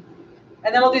now,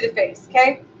 and then we'll do the face.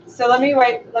 Okay, so let me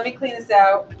clean this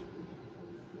out.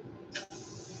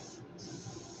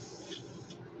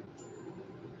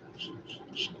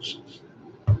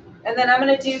 And then I'm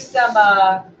gonna do some.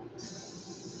 I'm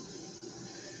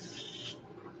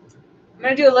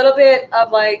gonna do a little bit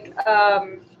of like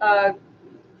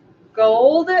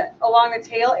gold along the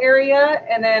tail area,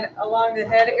 and then along the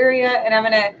head area, and I'm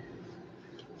gonna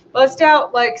bust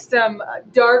out like some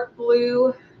dark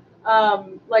blue,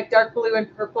 like dark blue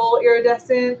and purple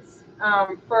iridescence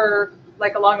for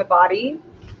like along the body.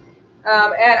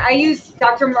 And I use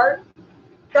Dr.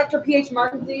 P.H.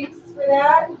 Martin's inks for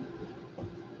that.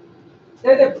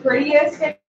 They're the prettiest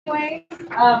anyway.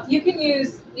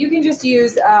 You can just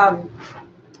use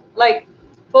like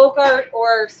folk art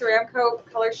or Ceramcoat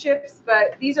color ships,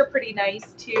 but these are pretty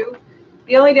nice too.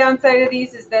 The only downside of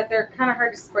these is that they're kind of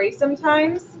hard to spray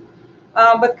sometimes.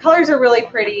 But the colors are really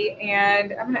pretty,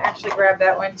 and I'm gonna actually grab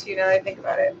that one too now that I think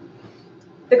about it.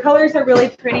 The colors are really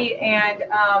pretty, and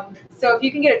so if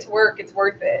you can get it to work, it's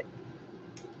worth it.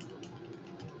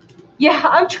 Yeah,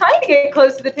 I'm trying to get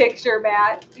close to the picture,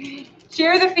 Matt.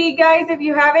 Share the feed, guys, if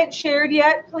you haven't shared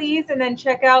yet, please, and then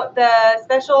check out the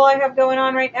special I have going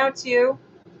on right now too.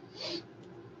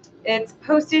 It's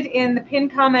posted in the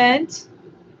pinned comment.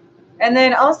 And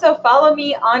then also follow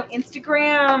me on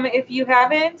Instagram if you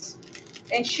haven't,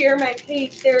 and share my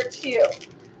page there too.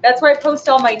 That's where I post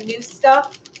all my new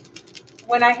stuff.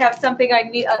 When I have something I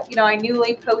need, I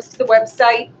newly post to the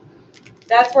website.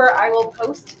 That's where I will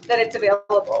post that it's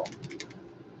available.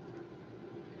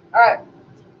 All right.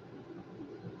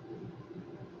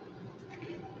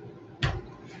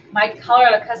 My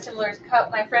Colorado Custom Lures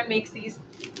cup. My friend makes these.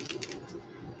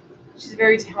 She's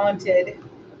very talented.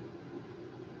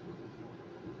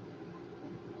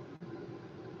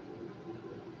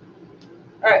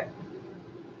 All right.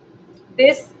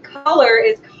 This color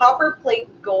is Copper Plate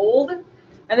Gold,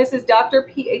 and this is Dr.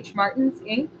 P.H. Martin's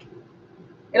ink.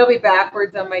 It'll be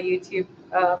backwards on my YouTube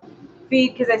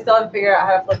feed because I still haven't figured out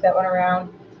how to flip that one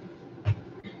around.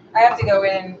 I have to go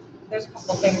in. There's a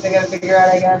couple things I got to figure out,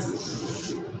 I guess.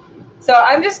 So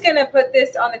I'm just going to put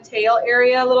this on the tail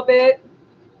area a little bit.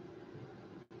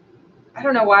 I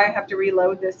don't know why I have to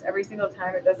reload this every single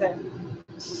time. It doesn't.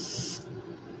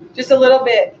 Just a little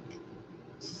bit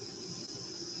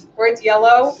where it's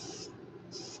yellow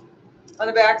on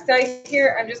the back side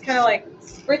here. I'm just kind of like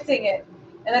spritzing it.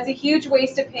 And that's a huge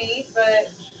waste of paint,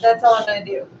 but that's all I'm going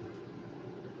to do.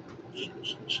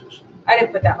 I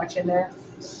didn't put that much in there.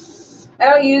 I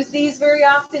don't use these very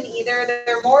often either.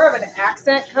 They're more of an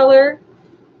accent color.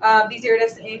 These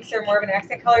iridescent inks are more of an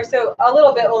accent color, so a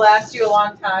little bit will last you a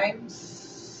long time.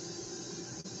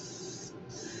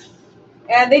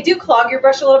 And they do clog your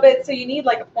brush a little bit, so you need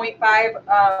like a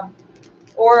 0.5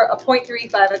 or a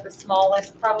 0.35 at the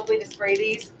smallest probably to spray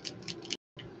these.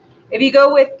 If you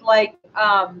go with like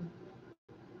a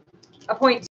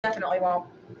 0.2, definitely won't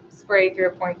spray through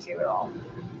a 0.2 at all.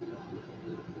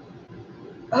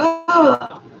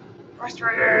 Oh,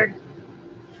 frustrated.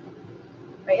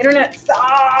 My internet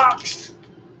sucks.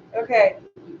 Okay.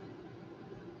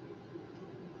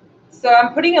 So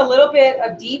I'm putting a little bit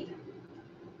of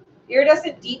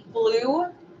iridescent deep blue.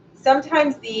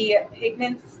 Sometimes the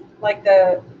pigments, like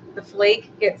the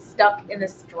flake, gets stuck in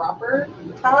this dropper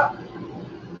top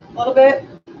a little bit.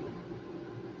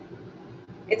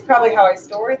 It's probably how I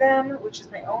store them, which is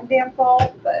my own damn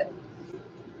fault, but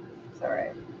it's all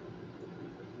right.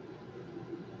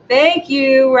 Thank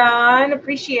you, Ron.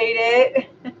 Appreciate it.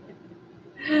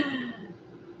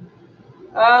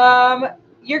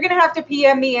 You're gonna have to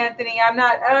PM me, Anthony. I don't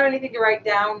have anything to write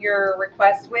down your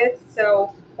request with.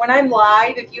 So when I'm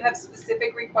live, if you have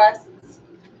specific requests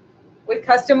with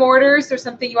custom orders or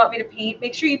something you want me to paint,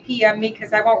 make sure you PM me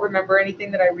because I won't remember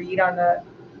anything that I read on the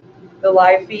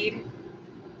live feed.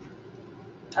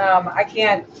 I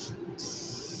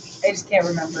just can't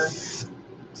remember.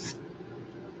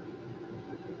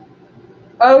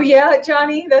 Oh yeah,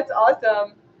 Johnny, that's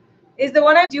awesome. Is the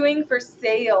one I'm doing for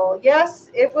sale? Yes,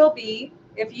 it will be.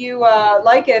 If you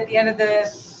like it at the end of the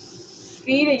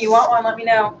feed and you want one, let me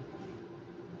know.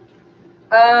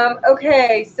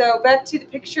 Okay, so back to the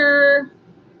picture.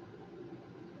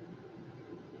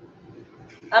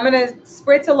 I'm going to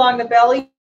spritz along the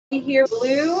belly here,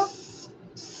 blue.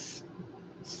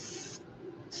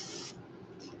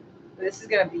 This is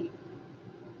going to be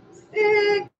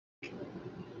sick.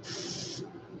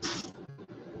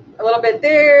 A little bit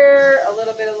there, a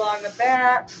little bit along the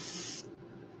back.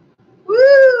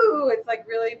 Woo! It's like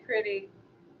really pretty.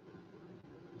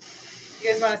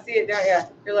 You guys want to see it, don't you?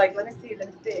 You're like, let me see, let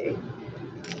me see.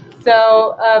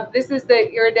 So this is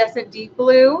the iridescent deep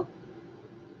blue.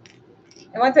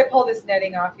 And once I pull this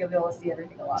netting off, you'll be able to see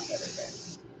everything a lot better there.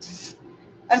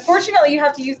 Unfortunately, you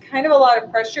have to use kind of a lot of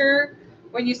pressure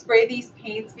when you spray these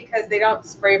paints because they don't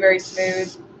spray very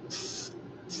smooth.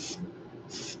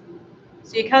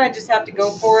 So you kind of just have to go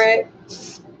for it.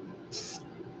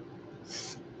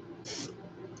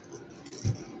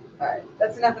 All right,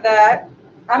 that's enough of that.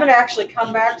 I'm going to actually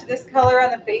come back to this color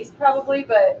on the face probably,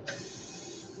 but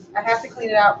I have to clean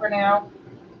it out for now.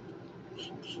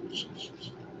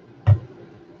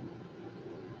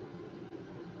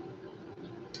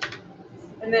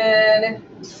 And then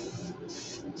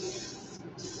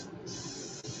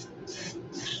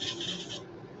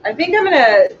I think I'm going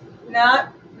to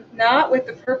not with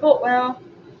the purple, well,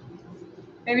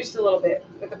 maybe just a little bit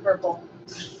with the purple.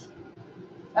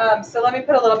 So let me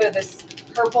put a little bit of this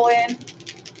purple in.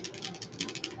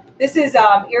 This is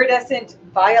iridescent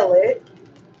violet.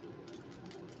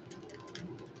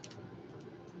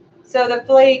 So the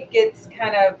flake gets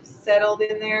kind of settled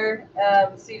in there,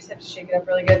 so you just have to shake it up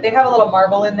really good. They have a little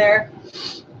marble in there,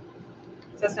 so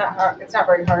it's not hard. It's not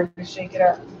very hard to shake it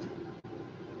up.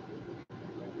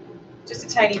 Just a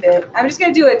tiny bit. I'm just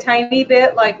going to do a tiny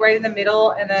bit, like right in the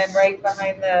middle, and then right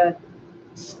behind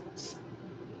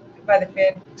by the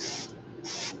fin.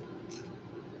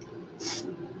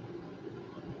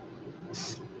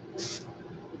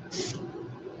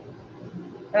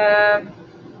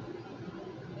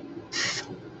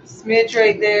 Smidge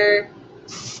right there.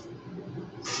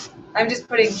 I'm just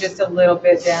putting just a little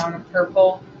bit down of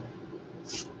purple.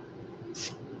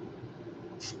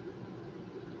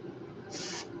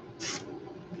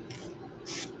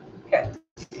 Okay.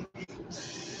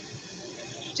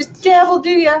 Just dabble, do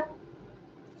ya?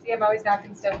 See, I'm always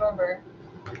knocking stuff over.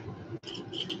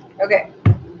 Okay.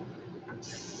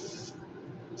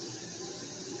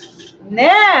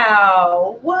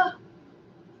 Now,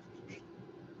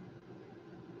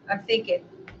 I'm thinking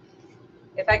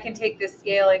if I can take this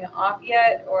scaling off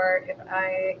yet, or if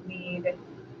I need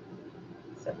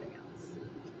something else.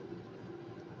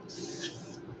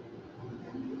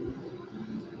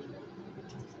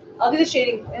 I'll do the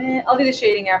shading. I'll do the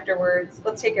shading afterwards.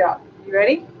 Let's take it off. You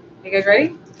ready? You guys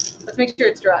ready? Let's make sure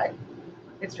it's dry.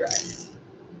 It's dry.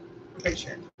 I'm pretty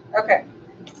sure. Okay.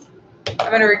 I'm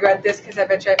going to regret this because I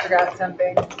bet you I forgot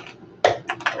something.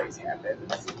 Always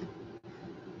happens.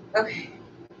 Okay.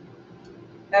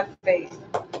 Have faith.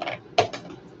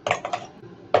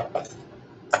 Let's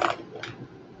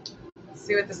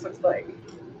see what this looks like.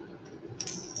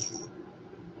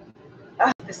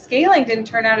 The scaling didn't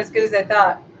turn out as good as I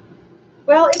thought.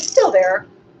 Well, it's still there.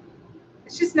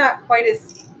 It's just not quite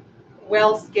as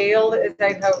well scaled as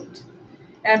I'd hoped.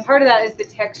 And part of that is the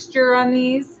texture on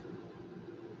these.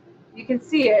 You can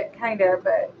see it, kind of,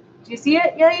 but do you see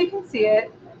it? Yeah, you can see it.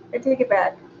 I take it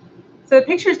back. So the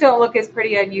pictures don't look as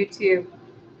pretty on YouTube.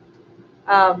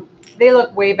 They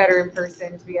look way better in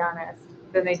person, to be honest,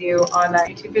 than they do on that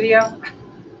YouTube video.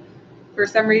 For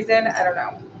some reason, I don't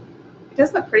know. It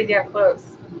does look pretty damn close,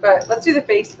 but let's do the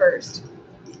face first.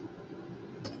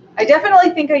 I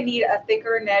definitely think I need a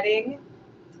thicker netting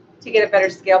to get a better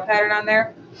scale pattern on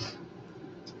there,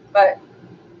 but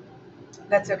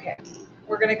that's okay.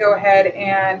 We're going to go ahead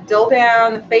and dull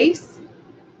down the face,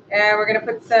 and we're going to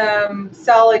put some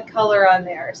solid color on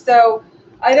there. So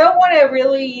I don't want to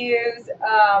really use,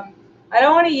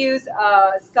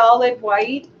 solid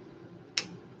white.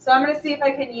 So I'm going to see if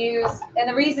I can use, and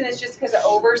the reason is just because of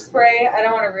overspray. I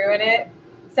don't want to ruin it.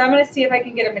 So I'm going to see if I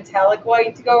can get a metallic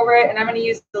white to go over it, and I'm going to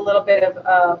use a little bit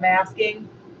of masking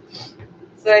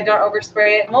so that I don't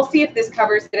overspray it. And we'll see if this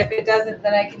covers it. If it doesn't,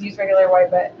 then I can use regular white,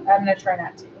 but I'm going to try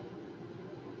not to.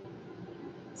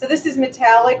 So this is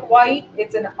metallic white.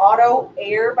 It's an Auto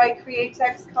Air by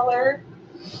Createx color.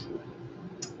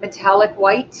 Metallic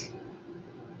white.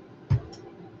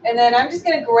 And then I'm just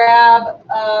going to grab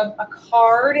a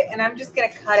card, and I'm just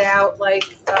going to cut out like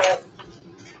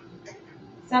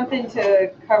something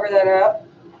to cover that up.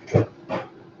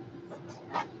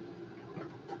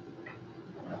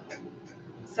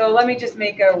 So let me just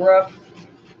make a rough.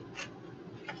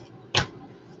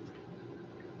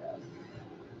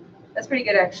 That's pretty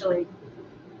good, actually.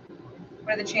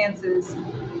 What are the chances?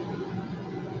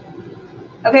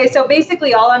 Okay, so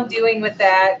basically all I'm doing with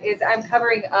that is I'm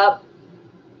covering up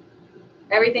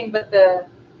everything but the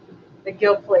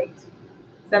gill plate. Does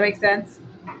that make sense?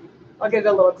 I'll get it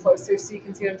a little closer so you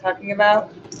can see what I'm talking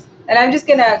about. And I'm just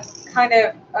going to kind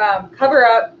of cover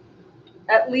up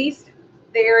at least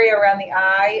the area around the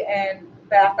eye and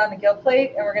back on the gill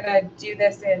plate. And we're going to do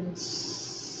this in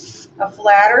a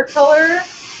flatter color.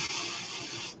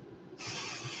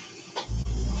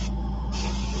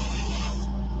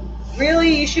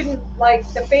 Really, you shouldn't, like,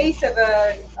 the base of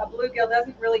a bluegill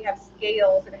doesn't really have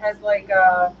scales. It has like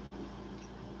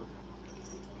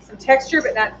some texture,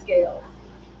 but not scales.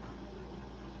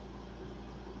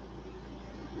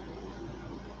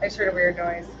 I just heard a weird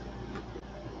noise.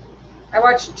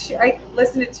 I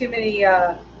listen to too many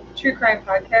true crime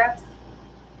podcasts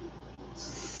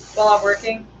while I'm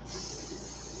working.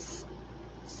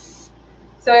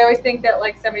 So I always think that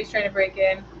like somebody's trying to break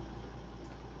in.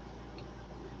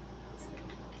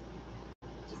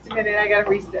 Just a minute, I gotta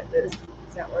reset this.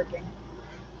 It's not working.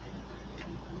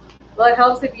 Well, it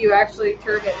helps if you actually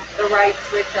turn it the right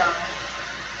switch on.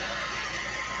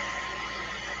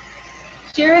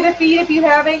 Share the feed if you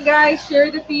haven't, guys.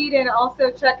 Share the feed and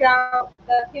also check out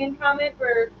the pinned comment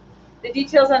for the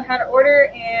details on how to order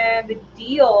and the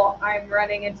deal I'm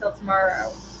running until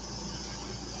tomorrow.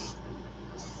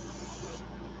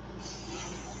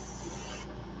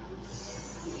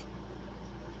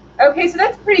 Okay, so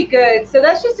that's pretty good. So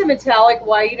that's just a metallic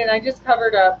white, and I just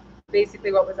covered up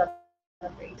basically what was on the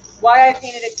face. Why I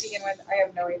painted it to begin with, I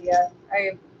have no idea.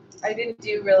 I didn't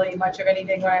do really much of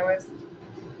anything when I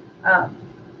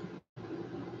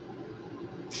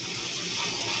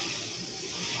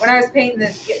was painting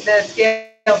the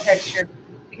scale texture,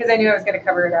 because I knew I was going to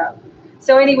cover it up.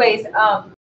 So anyways,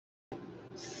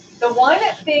 the one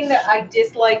thing that I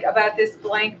dislike about this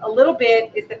blank a little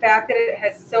bit is the fact that it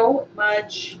has so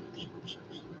much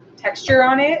texture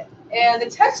on it. And the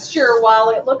texture,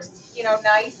 while it looks, you know,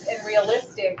 nice and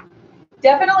realistic,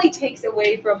 definitely takes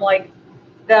away from like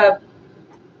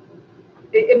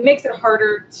it makes it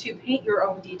harder to paint your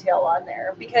own detail on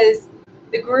there, because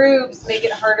the grooves make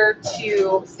it harder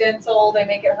to stencil. They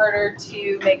make it harder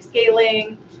to make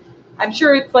scaling. I'm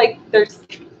sure it's like there's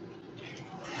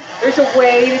a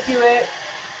way to do it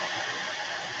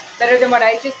better than what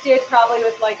I just did, probably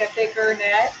with like a thicker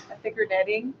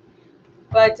netting.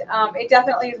 But it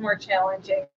definitely is more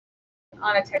challenging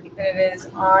on a technique than it is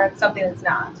on something that's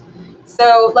not.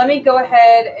 So let me go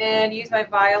ahead and use my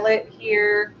violet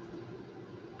here.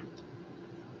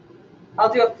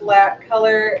 I'll do a flat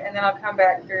color, and then I'll come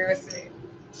back through with it.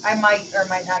 I might or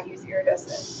might not use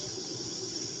iridescent.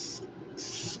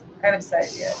 I haven't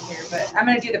decided yet here, but I'm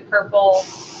going to do the purple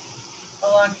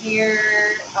along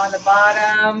here on the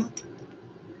bottom.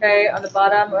 Okay, on the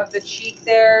bottom of the cheek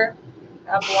there,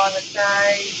 up along the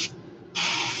side.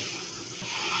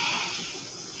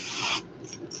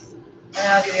 And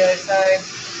I'll do the other side.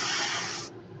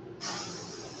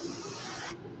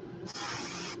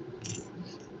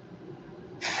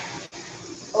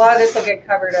 A lot of this will get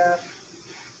covered up.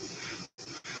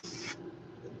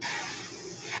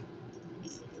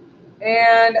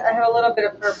 And I have a little bit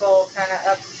of purple kind of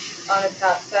up on the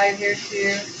top side here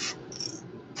too.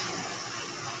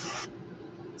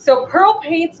 So pearl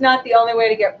paint's not the only way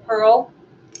to get pearl.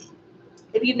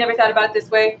 If you've never thought about it this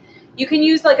way, you can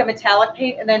use like a metallic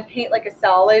paint and then paint like a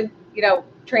solid, you know,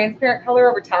 transparent color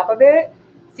over top of it.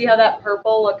 See how that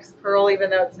purple looks pearl even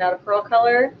though it's not a pearl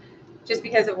color? Just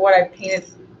because of what I painted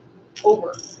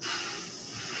over,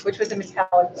 which was a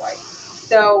metallic white.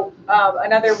 So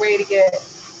another way to get,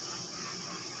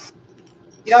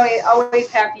 you don't always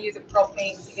have to use a pearl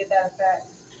paint to get that effect.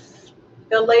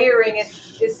 The layering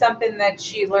is something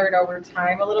that you learn over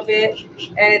time a little bit,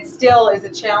 and it still is a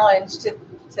challenge to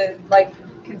like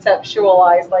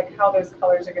conceptualize like how those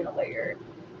colors are going to layer.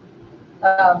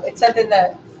 It's something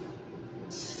that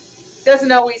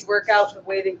doesn't always work out the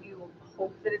way that you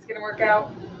hope that it's going to work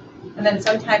out, and then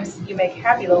sometimes you make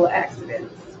happy little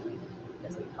accidents,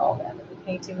 as we call them in the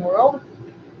painting world.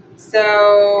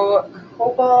 So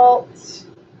cobalt,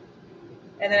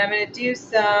 and then I'm going to do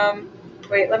some.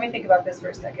 Wait, let me think about this for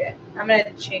a second. I'm going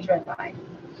to change my mind.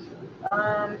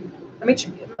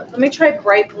 Let me try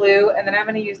bright blue, and then I'm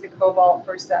going to use the cobalt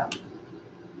for some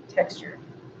texture.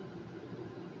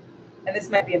 And this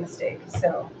might be a mistake,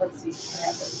 so let's see what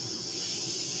happens.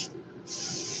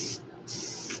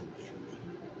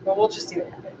 Well, we'll just see what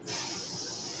happens.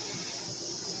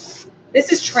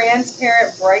 This is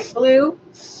transparent bright blue.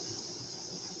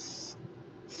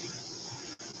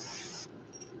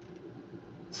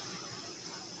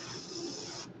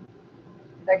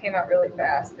 That came out really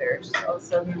fast there, just all of a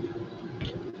sudden.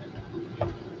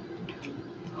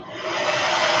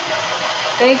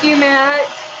 Thank you, Matt.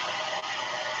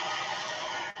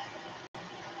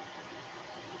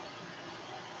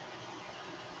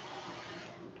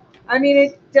 I mean,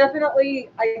 I definitely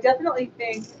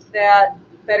think that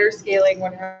better scaling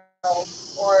would help.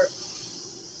 Or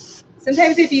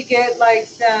sometimes if you get like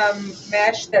some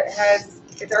mesh that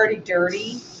it's already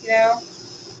dirty, you know,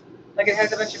 like it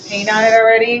has a bunch of paint on it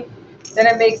already, then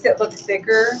it makes it look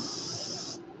thicker.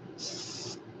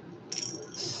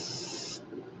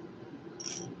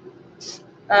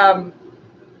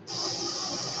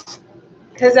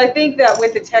 Because I think that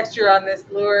with the texture on this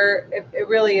lure, it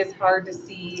really is hard to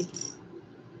see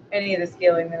any of the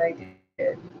scaling that I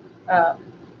did.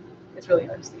 It's really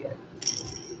hard to see it.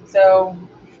 So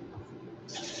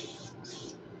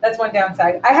that's one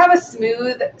downside. I have a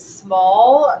smooth,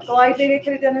 small glide bait I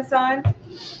could have done this on.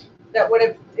 It would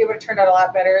have turned out a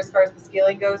lot better as far as the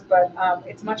scaling goes, but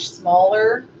it's much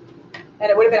smaller, and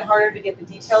it would have been harder to get the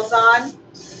details on.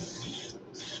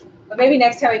 But maybe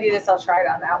next time I do this, I'll try it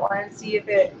on that one and see if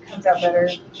it comes out better.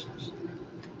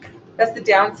 That's the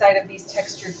downside of these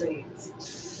textured baits.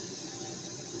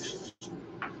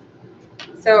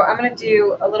 So I'm going to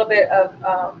do a little bit of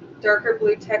darker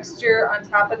blue texture on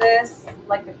top of this,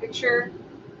 like the picture,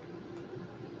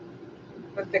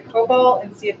 with the cobalt,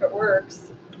 and see if it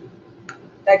works.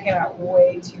 That came out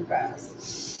way too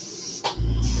fast.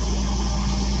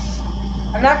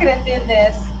 I'm not going to thin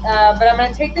this, but I'm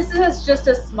going to take this as just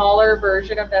a smaller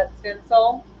version of that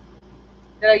stencil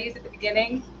that I used at the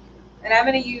beginning. And I'm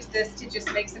going to use this to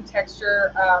just make some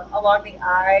texture along the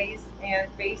eyes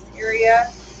and face area.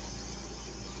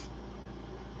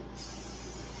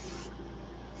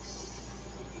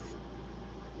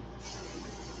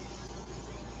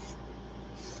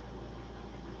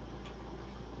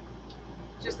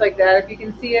 Just like that, if you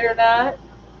can see it or not.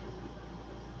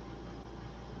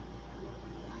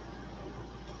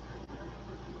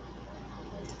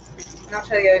 And I'll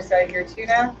try the other side here too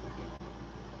now.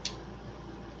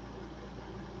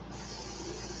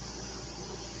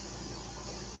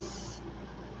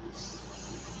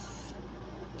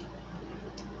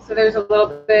 So there's a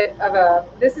little bit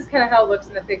of this is kind of how it looks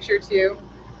in the picture too.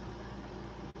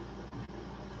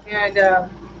 And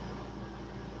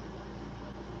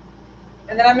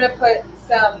then I'm going to put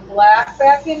some black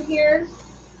back in here.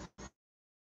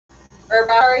 Or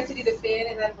sorry, to do the fin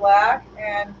and then black.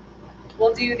 And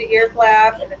we'll do the ear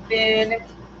flap and the fin.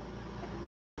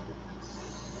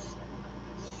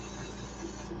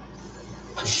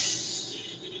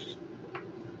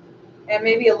 And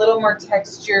maybe a little more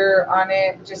texture on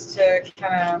it just to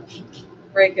kind of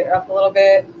break it up a little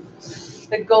bit.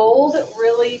 The gold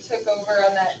really took over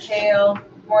on that tail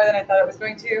more than I thought it was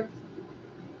going to.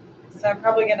 So I'm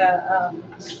probably going to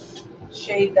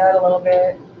shade that a little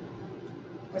bit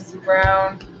with some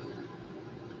brown.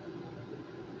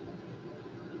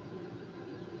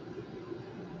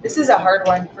 This is a hard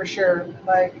one for sure,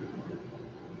 like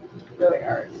really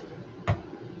hard.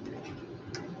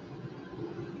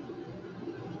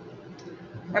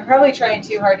 I'm probably trying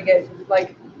too hard to get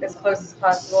like as close as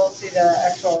possible to the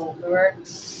actual lure.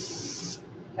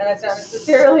 And that's not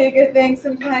necessarily a good thing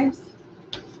sometimes.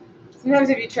 Sometimes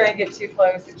if you try and get too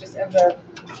close, it just ends up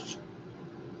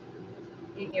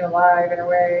eating you alive in a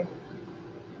way.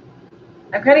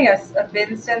 I'm cutting a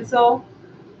fin stencil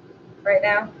right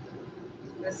now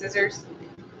with scissors.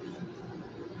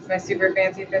 It's my super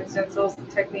fancy fin stencils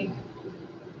technique.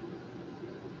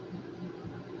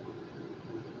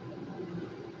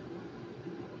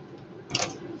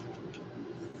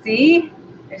 See?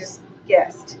 I just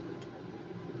guessed.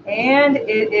 And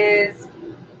it is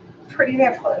pretty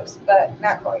damn close, but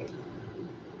not quite.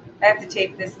 I have to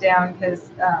tape this down because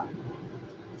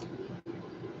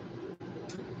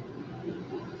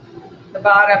the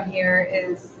bottom here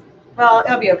is, well,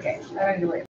 it'll be okay. I don't need to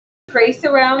worry. Trace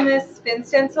around this fin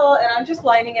stencil, and I'm just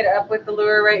lining it up with the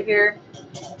lure right here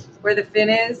where the fin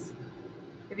is.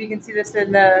 If you can see this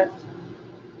in the,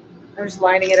 I'm just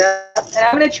lining it up. And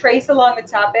I'm going to trace along the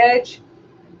top edge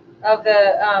of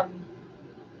the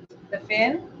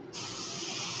fin.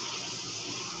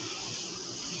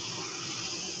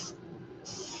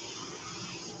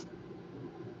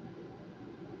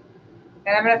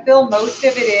 And I'm going to fill most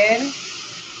of it in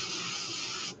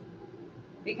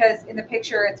because in the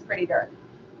picture it's pretty dark.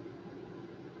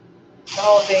 The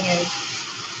whole thing is.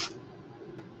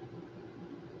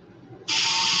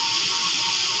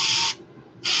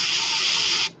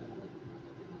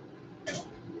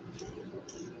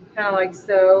 Kind of like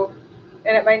so.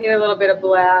 And it might need a little bit of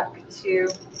black too.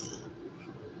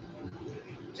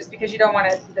 Just because you don't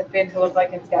want the fin to look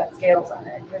like it's got scales on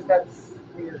it, because that's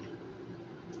weird.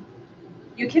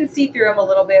 You can see through them a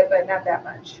little bit, but not that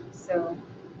much. So.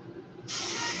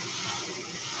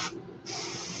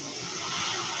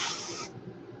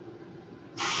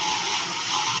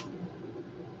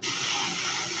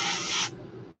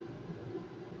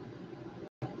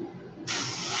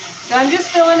 So I'm just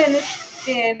filling in this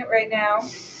bin right now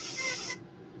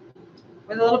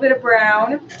with a little bit of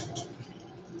brown.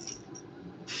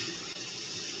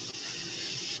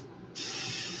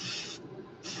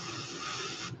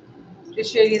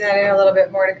 Just shading that in a little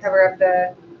bit more to cover up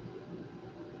the.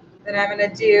 Then I'm going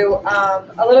to do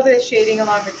a little bit of shading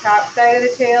along the top side of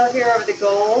the tail here over the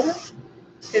gold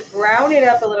to brown it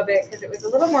up a little bit because it was a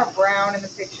little more brown in the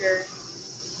picture.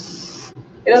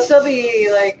 It'll still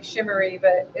be like shimmery,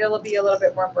 but it'll be a little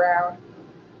bit more brown.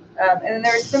 And then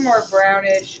there's some more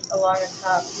brownish along the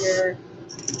top here.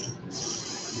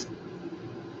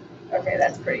 Okay,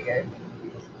 that's pretty good.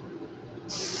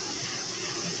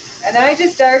 And then I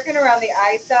just darken around the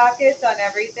eye sockets on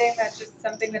everything. That's just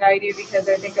something that I do because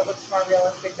I think it looks more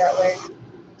realistic that way.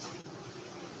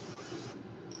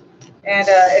 And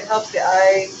it helps the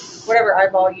eye, whatever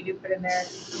eyeball you do put in there,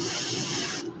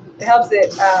 it helps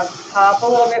it pop a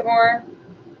little bit more.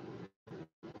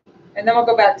 And then we'll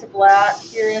go back to black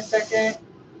here in a second.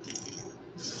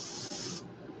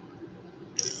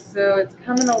 So it's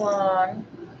coming along.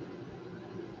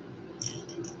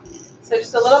 So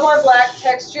just a little more black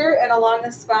texture and along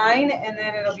the spine, and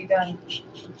then it'll be done.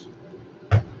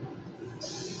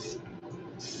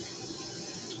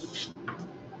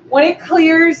 When I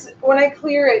clear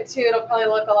it too, it'll probably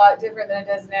look a lot different than it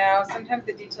does now. Sometimes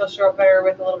the details show up better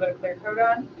with a little bit of clear coat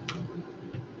on.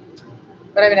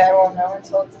 But I mean, I won't know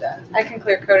until it's done. I can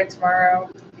clear coat it tomorrow.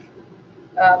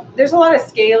 There's a lot of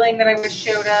scaling that I wish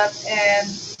showed up, and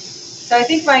so I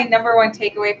think my number one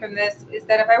takeaway from this is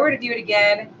that if I were to do it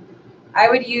again, I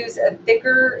would use a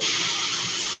thicker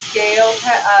scale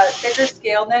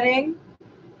netting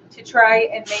to try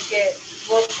and make it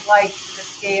look like the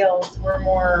scales were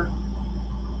more,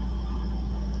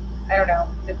 I don't know,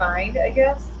 defined, I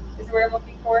guess, is the word I'm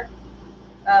looking for.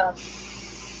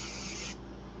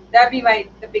 That'd be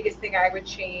the biggest thing I would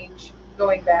change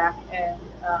going back and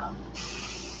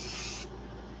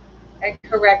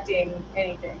correcting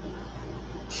anything.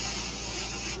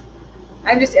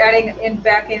 I'm just adding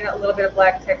back in a little bit of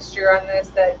black texture on this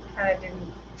that kind of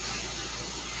didn't,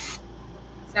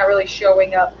 it's not really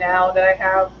showing up now that I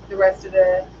have the rest of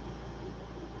the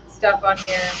stuff on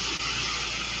here.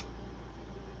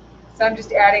 So I'm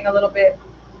just adding a little bit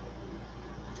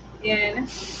in,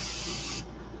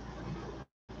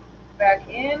 back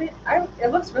in.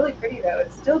 It looks really pretty though,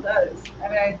 it still does. I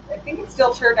mean, I think it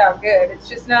still turned out good. It's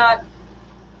just not,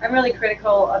 I'm really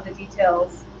critical of the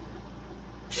details.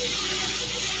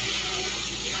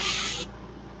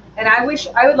 And I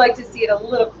would like to see it a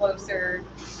little closer.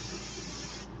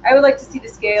 I would like to see the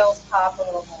scales pop a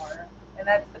little more. And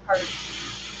that's the part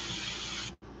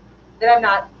that I'm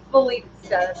not fully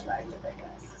satisfied with, I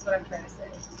guess. That's what I'm trying to say.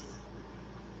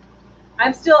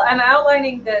 I'm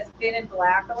outlining the fin in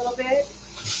black a little bit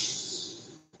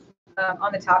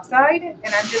on the top side.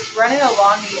 And I'm just running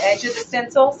along the edge of the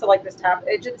stencil. So like this top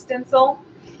edge of the stencil,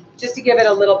 just to give it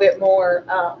a little bit more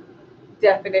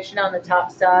definition on the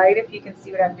top side, if you can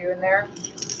see what I'm doing there.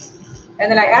 And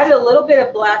then I added a little bit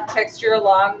of black texture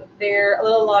along there, a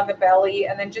little along the belly,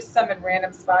 and then just some in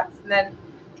random spots. And then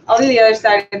I'll do the other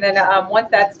side, and then once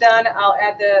that's done, I'll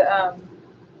add the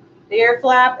ear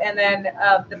flap and then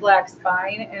the black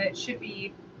spine, and it should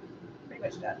be pretty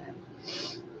much done then.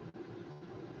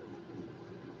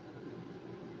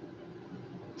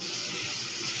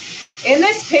 In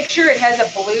this picture, it has a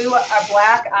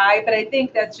black eye, but I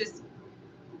think that's just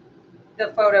the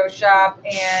Photoshop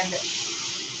and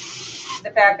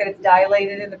the fact that it's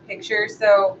dilated in the picture.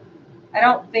 So I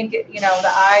don't think it,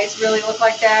 the eyes really look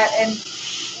like that. And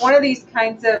one of these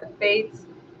kinds of baits,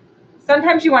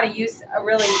 sometimes you want to use a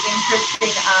really interesting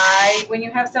eye. When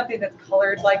you have something that's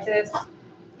colored like this,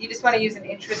 you just want to use an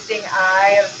interesting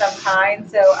eye of some kind.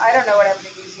 So I don't know what I'm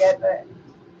going to use yet, but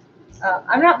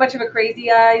I'm not much of a crazy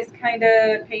eyes kind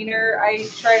of painter. I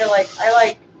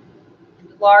like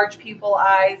large pupil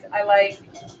eyes. I like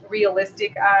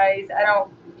realistic eyes. I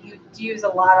don't use a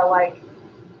lot of like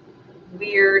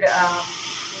weird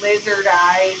lizard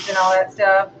eyes and all that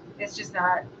stuff. It's just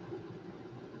not,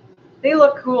 they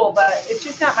look cool, but it's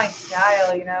just not my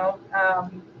style,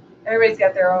 everybody's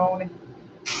got their own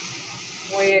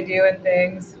way of doing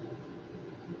things.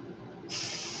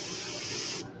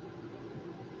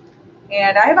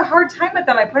 And I have a hard time with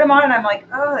them. I put them on and I'm like,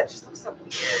 oh, that just looks so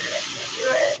weird. I can't do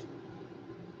it.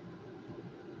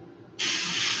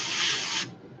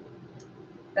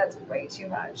 That's way too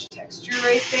much texture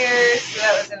right there. So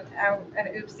that was an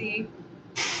oopsie.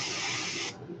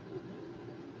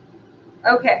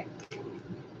 Okay.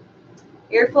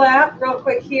 Ear flap real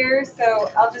quick here. So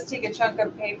I'll just take a chunk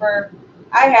of paper.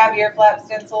 I have ear flap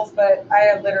stencils, but I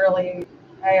have literally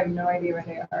I have no idea what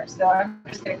they are. So I'm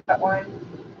just going to cut one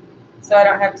so I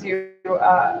don't have to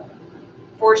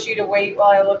force you to wait while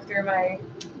I look through my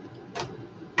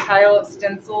pile of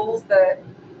stencils that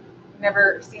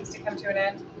never seems to come to an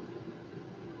end.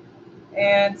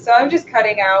 And so I'm just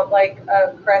cutting out like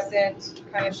a crescent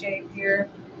kind of shape here.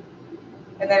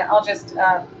 And then I'll just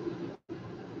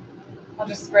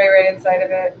spray right inside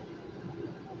of it.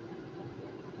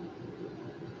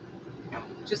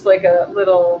 Just like a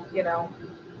little, you know,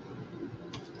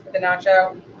 the notch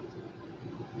out.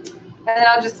 And then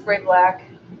I'll just spray black.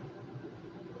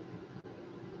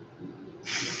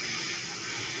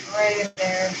 Right in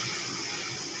there.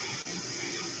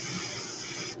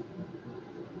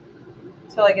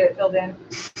 Until I get it filled in.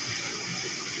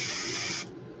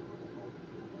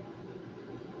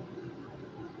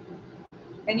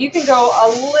 And you can go a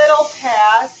little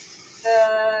past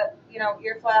the, you know,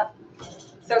 ear flap,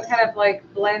 so it kind of like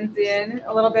blends in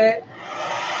a little bit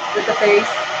with the face.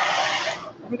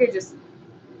 I think I just,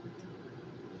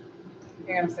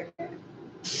 hang on a second.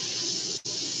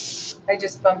 I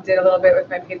just bumped it a little bit with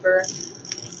my paper.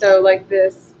 So like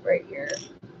this right here.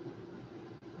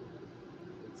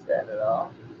 Is that at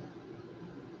all?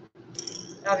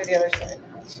 I'll do the other side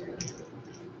now too.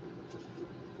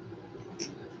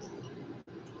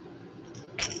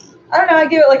 I don't know, I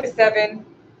give it like a 7.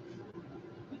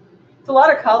 It's a lot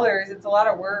of colors, it's a lot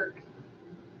of work.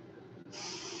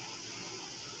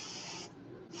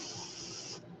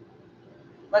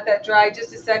 Let that dry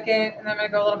just a second, and then I'm gonna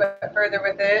go a little bit further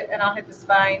with it, and I'll hit the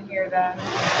spine here then.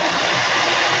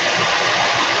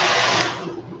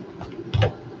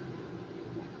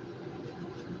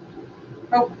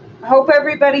 Hope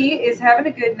everybody is having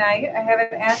a good night. I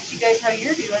haven't asked you guys how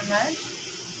you're doing much.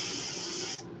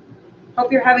 Hope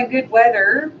you're having good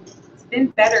weather. It's been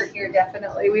better here,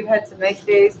 definitely. We've had some nice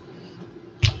days,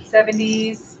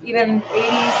 70s, even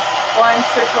 80s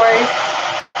once or twice.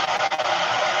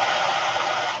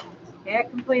 Can't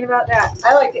complain about that.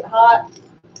 I like it hot.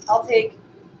 I'll take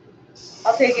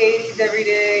 80s every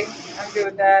day. I'm good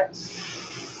with that.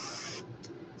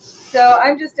 So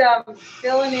I'm just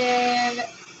filling in the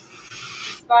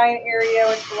spine area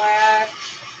with black.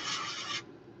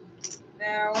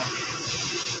 Now,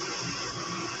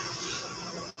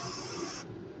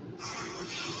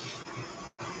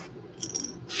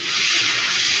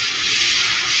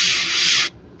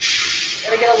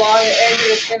 gotta get along the edge of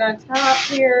the skin on top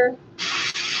here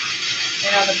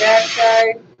and on the back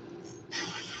side.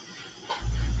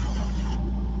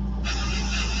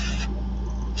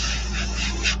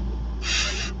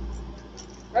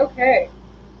 Okay.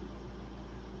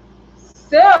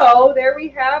 So there we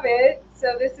have it.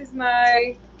 So this is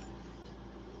my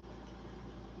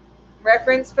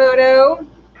reference photo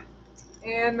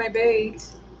and my bait.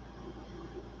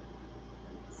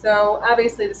 So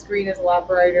obviously the screen is a lot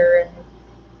brighter, and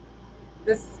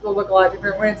this will look a lot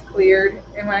different when it's cleared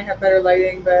and when I have better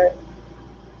lighting, but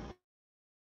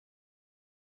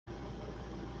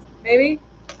maybe?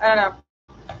 I don't know.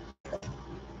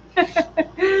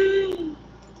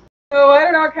 So I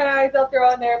don't know what kind of eyes I'll throw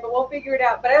on there, but we'll figure it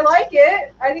out. But I like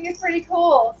it. I think it's pretty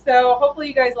cool. So hopefully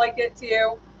you guys like it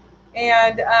too.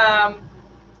 And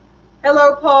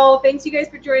hello, Paul. Thanks you guys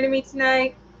for joining me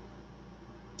tonight.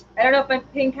 I don't know if my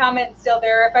pinned comment's still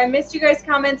there. If I missed you guys'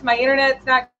 comments, my internet's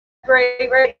not great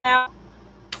right now.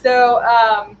 So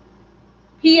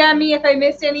PM me if I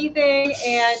missed anything,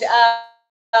 and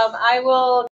I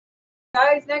will see you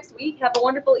guys next week. Have a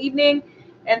wonderful evening,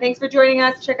 and thanks for joining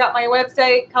us. Check out my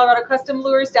website,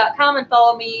 coloradocustomlures.com, and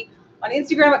follow me on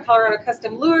Instagram at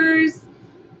coloradocustomlures.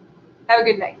 Have a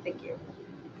good night. Thank you.